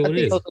 It's exactly what it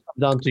is. It also comes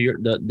down to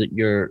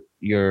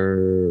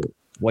your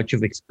what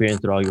you've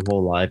experienced throughout your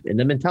whole life and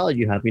the mentality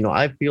you have.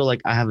 I feel like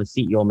I have a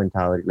CEO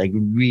mentality, like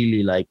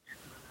really like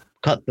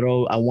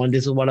cutthroat.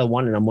 This is what I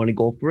want, and I'm going to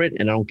go for it,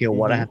 and I don't care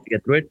what I have to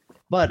get through it.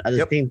 But at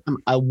the same time,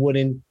 I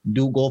wouldn't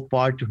go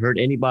far to hurt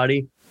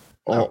anybody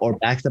or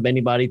backstab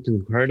anybody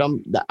to hurt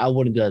them. I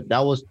wouldn't do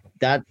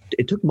that.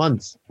 It took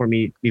months for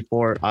me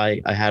before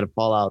I had a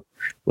fallout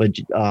with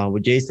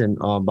Jason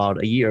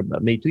about a year,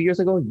 maybe 2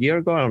 years ago, a year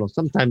ago. I don't know,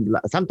 sometime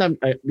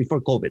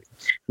before COVID.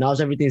 Now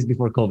everything's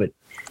before COVID.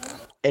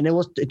 And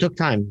it took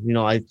time.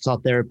 I saw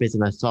therapists,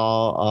 and I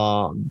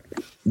saw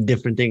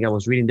different things. I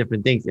was reading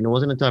different things, and it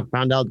wasn't until I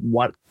found out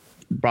what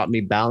brought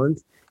me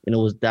balance, and it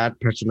was that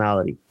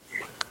personality,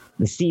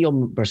 the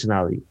CEO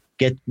personality.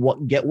 Get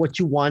what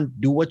you want,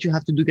 do what you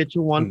have to do, get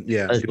you want.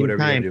 Yeah, at the same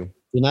time,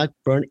 do not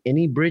burn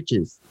any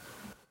bridges,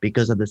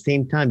 because at the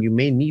same time, you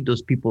may need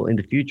those people in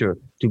the future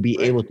to be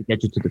able to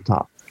get you to the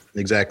top.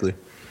 Exactly.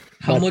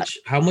 How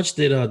much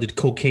did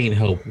cocaine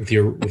help with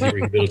your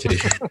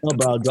rehabilitation? No,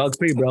 bro, drug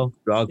free, bro.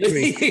 Drug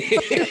free.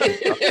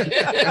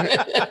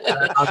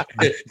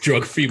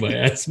 Drug free, my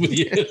ass. None of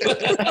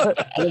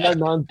that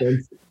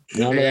nonsense.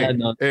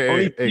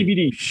 Only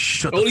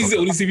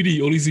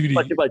CBD. Only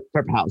CBD. But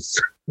Prep House.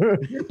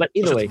 But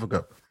either way,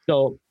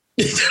 so.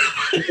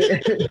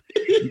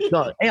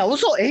 No, hey, I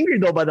was so angry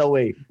though. By the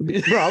way,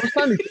 bro, I was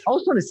trying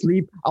to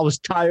sleep. I was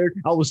tired.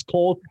 I was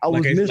cold. I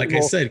was miserable. Like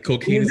I said,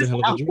 cocaine is a hell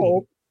of a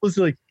drug. I was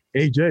like,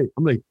 hey Jay,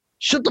 I'm like,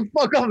 shut the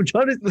fuck up. I'm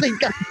trying to think.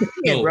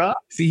 Bro.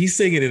 See, he's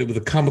saying it with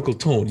a comical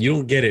tone. You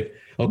don't get it.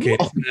 Okay.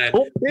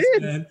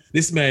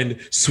 This man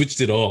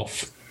switched it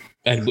off.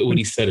 And when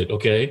he said it,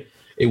 okay,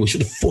 it was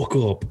shut the fuck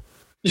up.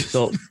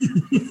 So,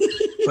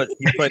 but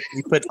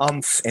he put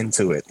umph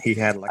into it. He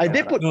had like I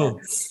did put no.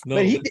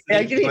 But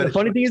the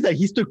funny thing is that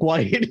he stood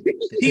quiet.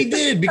 He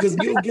did, because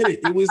you don't get it.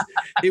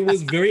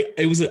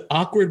 It was an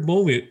awkward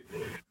moment.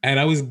 And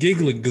I was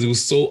giggling because it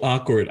was so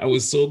awkward. I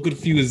was so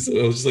confused.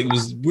 I was just like,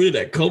 where did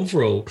that come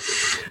from?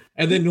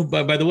 And then,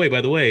 by the way,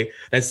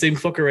 that same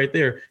fucker right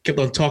there kept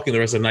on talking the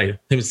rest of the night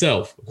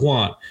himself.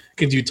 Juan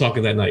continued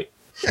talking that night.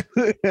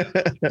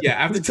 Yeah,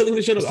 after telling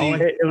the shut up,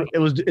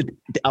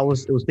 I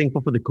was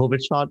thankful for the COVID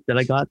shot that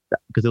I got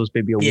because it was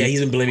maybe a week. yeah, he's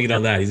been blaming it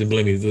on that. He's been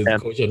blaming the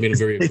coach shot made him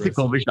very It's the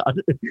aggressive. COVID shot,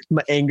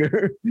 my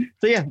anger.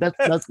 So yeah,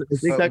 that's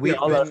exactly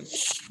all that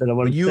I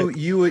want to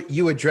say.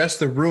 You addressed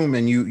the room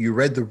and you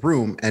read the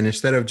room, and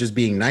instead of just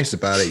being nice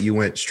about it, you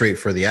went straight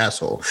for the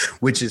asshole,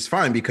 which is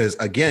fine because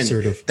again,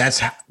 Assertive.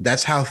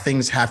 that's how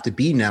things have to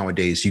be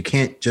nowadays. You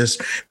can't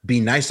just be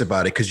nice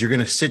about it because you're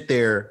gonna sit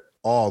there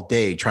all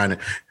day trying to,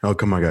 oh,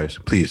 come on, guys,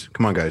 please,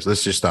 come on, guys,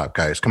 let's just stop,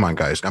 guys, come on,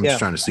 guys, I'm just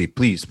trying to sleep,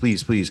 please.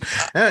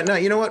 No,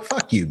 you know what?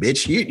 Fuck you,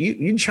 bitch.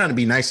 You trying to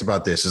be nice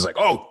about this? It's like,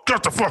 oh,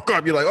 shut the fuck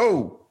up. You're like,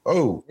 oh.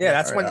 Yeah,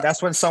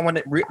 that's when someone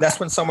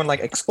like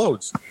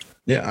explodes.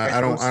 Yeah,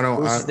 I don't.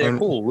 Loses their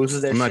cool.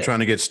 Loses their. I'm not shit. trying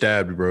to get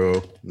stabbed,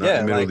 bro. Not in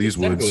the middle of these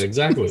woods.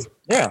 Exactly.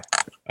 Yeah.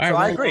 All right, So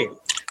I agree.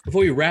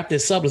 Before we wrap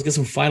this up, let's get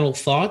some final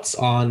thoughts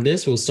on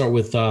this. We'll start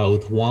with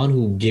Juan,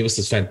 who gave us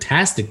this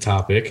fantastic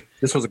topic.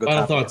 This was a good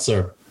Final topic. thoughts,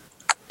 sir.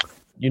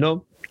 You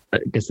know,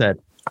 like I said,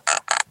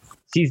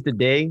 seize the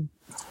day.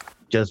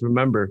 Just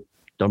remember,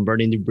 don't burn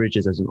any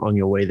bridges as on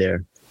your way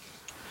there.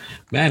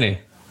 Manny.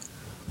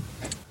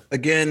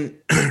 Again,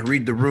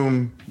 read the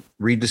room,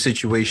 read the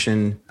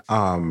situation.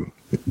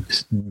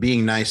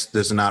 Being nice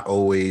does not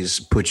always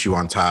put you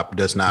on top.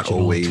 Does not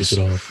always.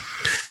 Turn it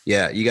off.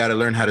 Yeah, you got to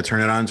learn how to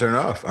turn it on, turn it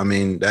off. I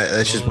mean,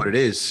 that's just what it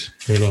is.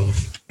 Turn it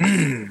off.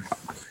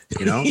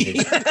 You know,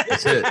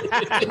 that's it.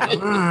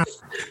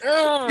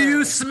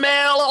 You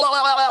smell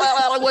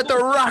what the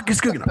rock is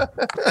cooking.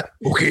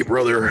 Okay,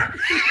 brother.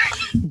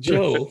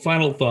 Joe,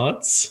 final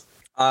thoughts.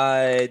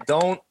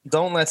 Don't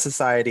let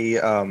society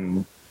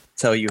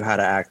tell you how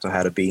to act or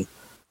how to be.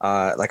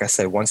 Like I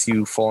said, once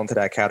you fall into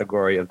that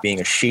category of being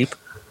a sheep,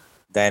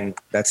 then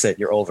that's it.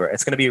 You're over.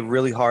 It's going to be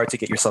really hard to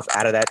get yourself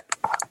out of that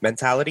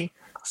mentality.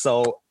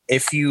 So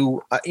if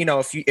you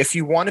if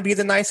you want to be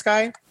the nice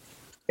guy,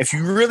 if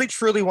you really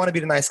truly want to be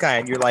the nice guy,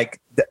 and you're like,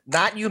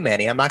 not you,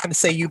 Manny. I'm not going to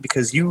say you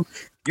because you're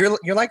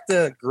like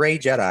the gray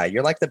Jedi.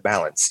 You're like the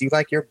balance.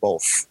 You're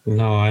both.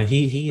 No,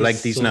 he is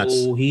Like these so, nuts.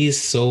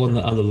 He's so on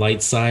the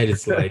light side.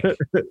 It's like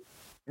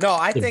No,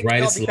 I the think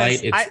brightest no,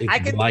 because light. It's I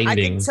can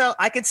blinding. tell.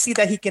 I can see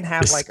that he can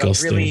have Disgusting. like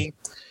a really.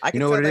 I can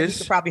know tell what it that is? he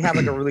could probably have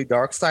like a really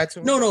dark side to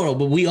him. No.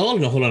 But we all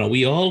know. Hold on.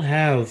 We all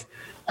have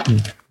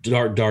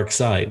dark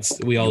sides.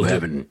 We all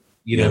do.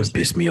 You know,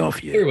 pissed me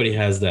off yet. everybody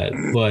has that.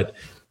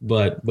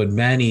 But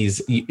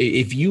Manny's,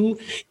 if you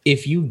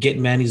get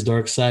Manny's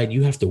dark side,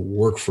 you have to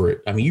work for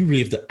it. I mean, you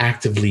really have to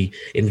actively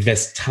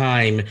invest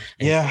time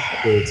and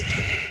effort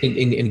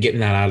in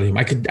getting that out of him.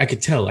 I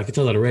could tell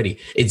that already.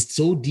 It's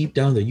so deep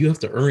down that you have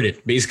to earn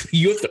it. Basically,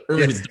 you have to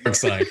earn his dark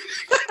side.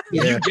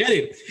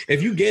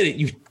 If you get it,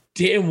 you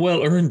damn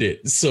well earned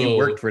it. So You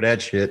worked for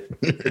that shit.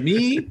 for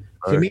me,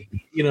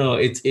 you know,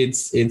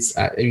 it's.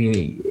 I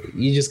mean,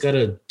 you just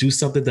gotta do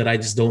something that I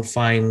just don't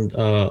find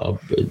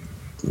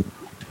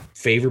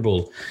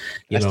favorable.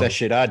 That's that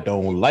shit I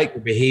don't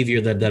like. Behavior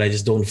that I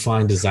just don't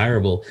find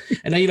desirable.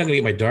 And now you're not gonna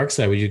get my dark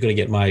side, but you're gonna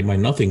get my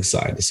nothing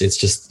side. It's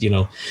just, you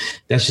know,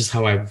 that's just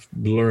how I've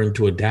learned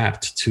to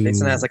adapt to.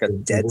 Mason has like a the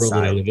dead world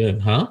that I side. live in,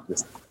 huh?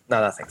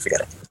 No, nothing.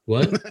 Forget it.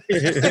 What? what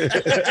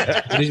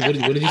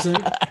did you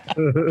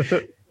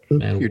say?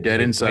 Man, You're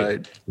dead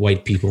inside.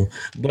 white people.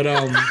 But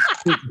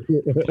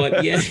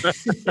but yeah.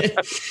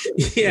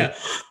 Yeah.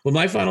 Well,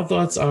 my final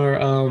thoughts are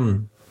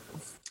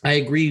I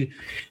agree,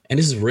 and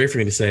this is rare for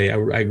me to say. I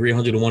agree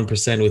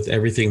 101% with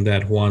everything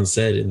that Juan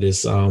said in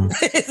this.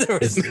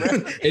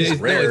 It's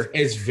rare.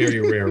 It's very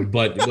rare,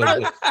 but This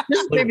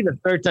is maybe the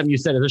third time you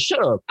said it. So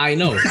shut up. I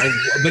know.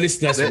 But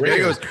that's There he rare.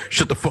 goes.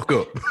 Shut the fuck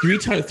up. Three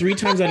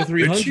times out of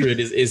 300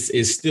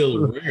 is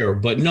still rare.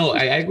 But no,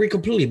 I agree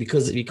completely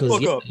because you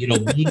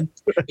know,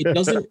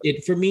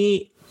 it for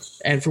me,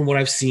 and from what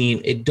I've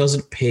seen, it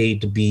doesn't pay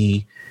to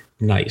be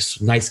nice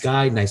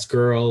guy, nice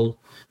girl,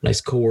 nice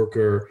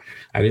coworker.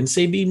 I didn't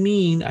say be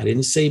mean. I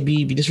didn't say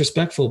be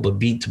disrespectful, but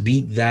be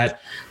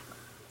that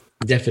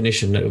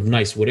definition of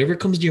nice. Whatever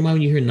comes to your mind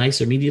when you hear nice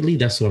immediately,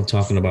 that's what I'm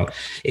talking about.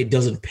 It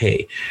doesn't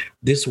pay.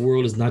 This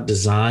world is not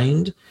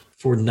designed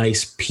for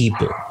nice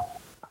people.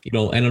 You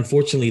know, and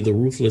unfortunately, the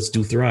ruthless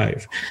do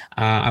thrive.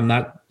 I'm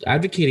not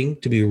advocating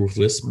to be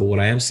ruthless, but what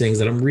I am saying is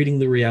that I'm reading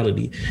the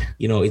reality.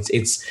 You know,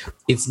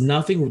 it's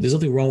nothing. There's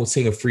nothing wrong with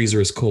saying a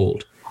freezer is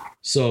cold.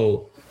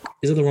 So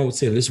there's nothing wrong with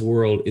saying this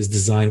world is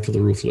designed for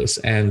the ruthless,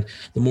 and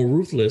the more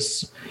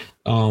ruthless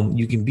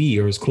you can be,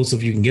 or as close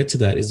as you can get to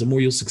that, is the more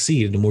you'll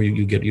succeed, the more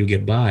you'll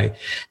get by.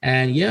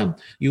 And yeah,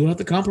 you will have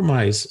to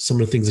compromise some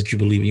of the things that you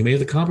believe in. You may have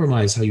to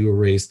compromise how you were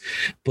raised,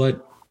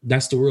 but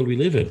that's the world we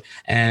live in.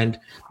 And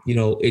you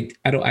know,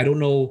 I don't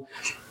know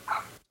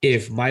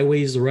if my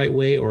way is the right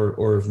way,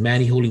 or if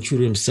Manny holding true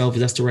to himself, if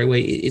that's the right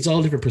way. It's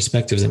all different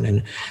perspectives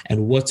and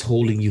what's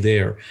holding you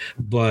there.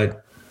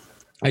 But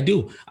I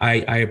do.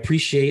 I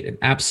appreciate and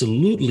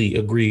absolutely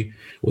agree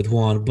with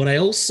Juan, but I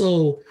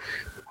also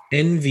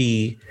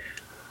envy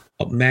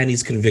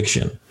Manny's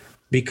conviction,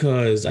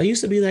 because I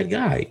used to be that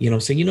guy, you know,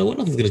 saying, you know what,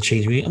 nothing's going to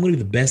change me. I'm going to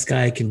be the best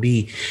guy I can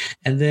be.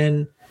 And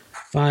then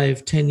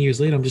 5-10 years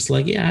later, I'm just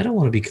like, yeah, I don't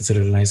want to be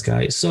considered a nice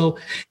guy. So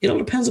it all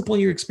depends upon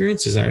your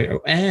experiences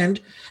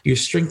and your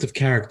strength of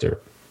character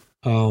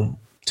to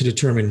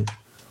determine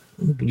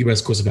your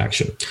best course of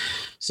action.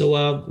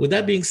 So with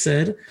that being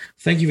said,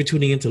 thank you for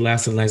tuning into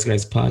Last of the Nice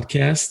Guys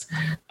podcast.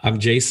 I'm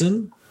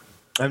Jason.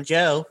 I'm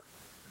Joe.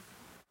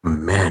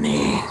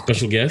 Manny.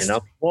 Special guest. And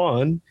up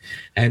one.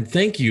 And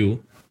thank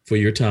you for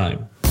your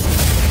time.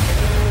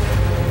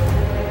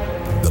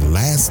 The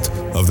Last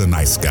of the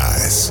Nice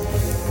Guys.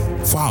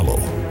 Follow,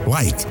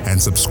 like,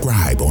 and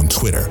subscribe on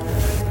Twitter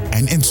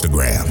and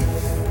Instagram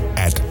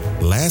at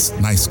Last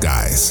Nice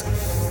Guys,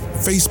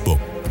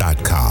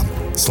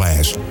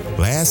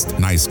 Facebook.com/Last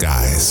Nice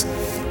Guys,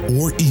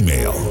 or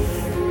email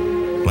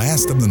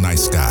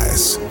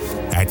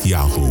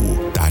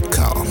lastoftheniceguys@yahoo.com.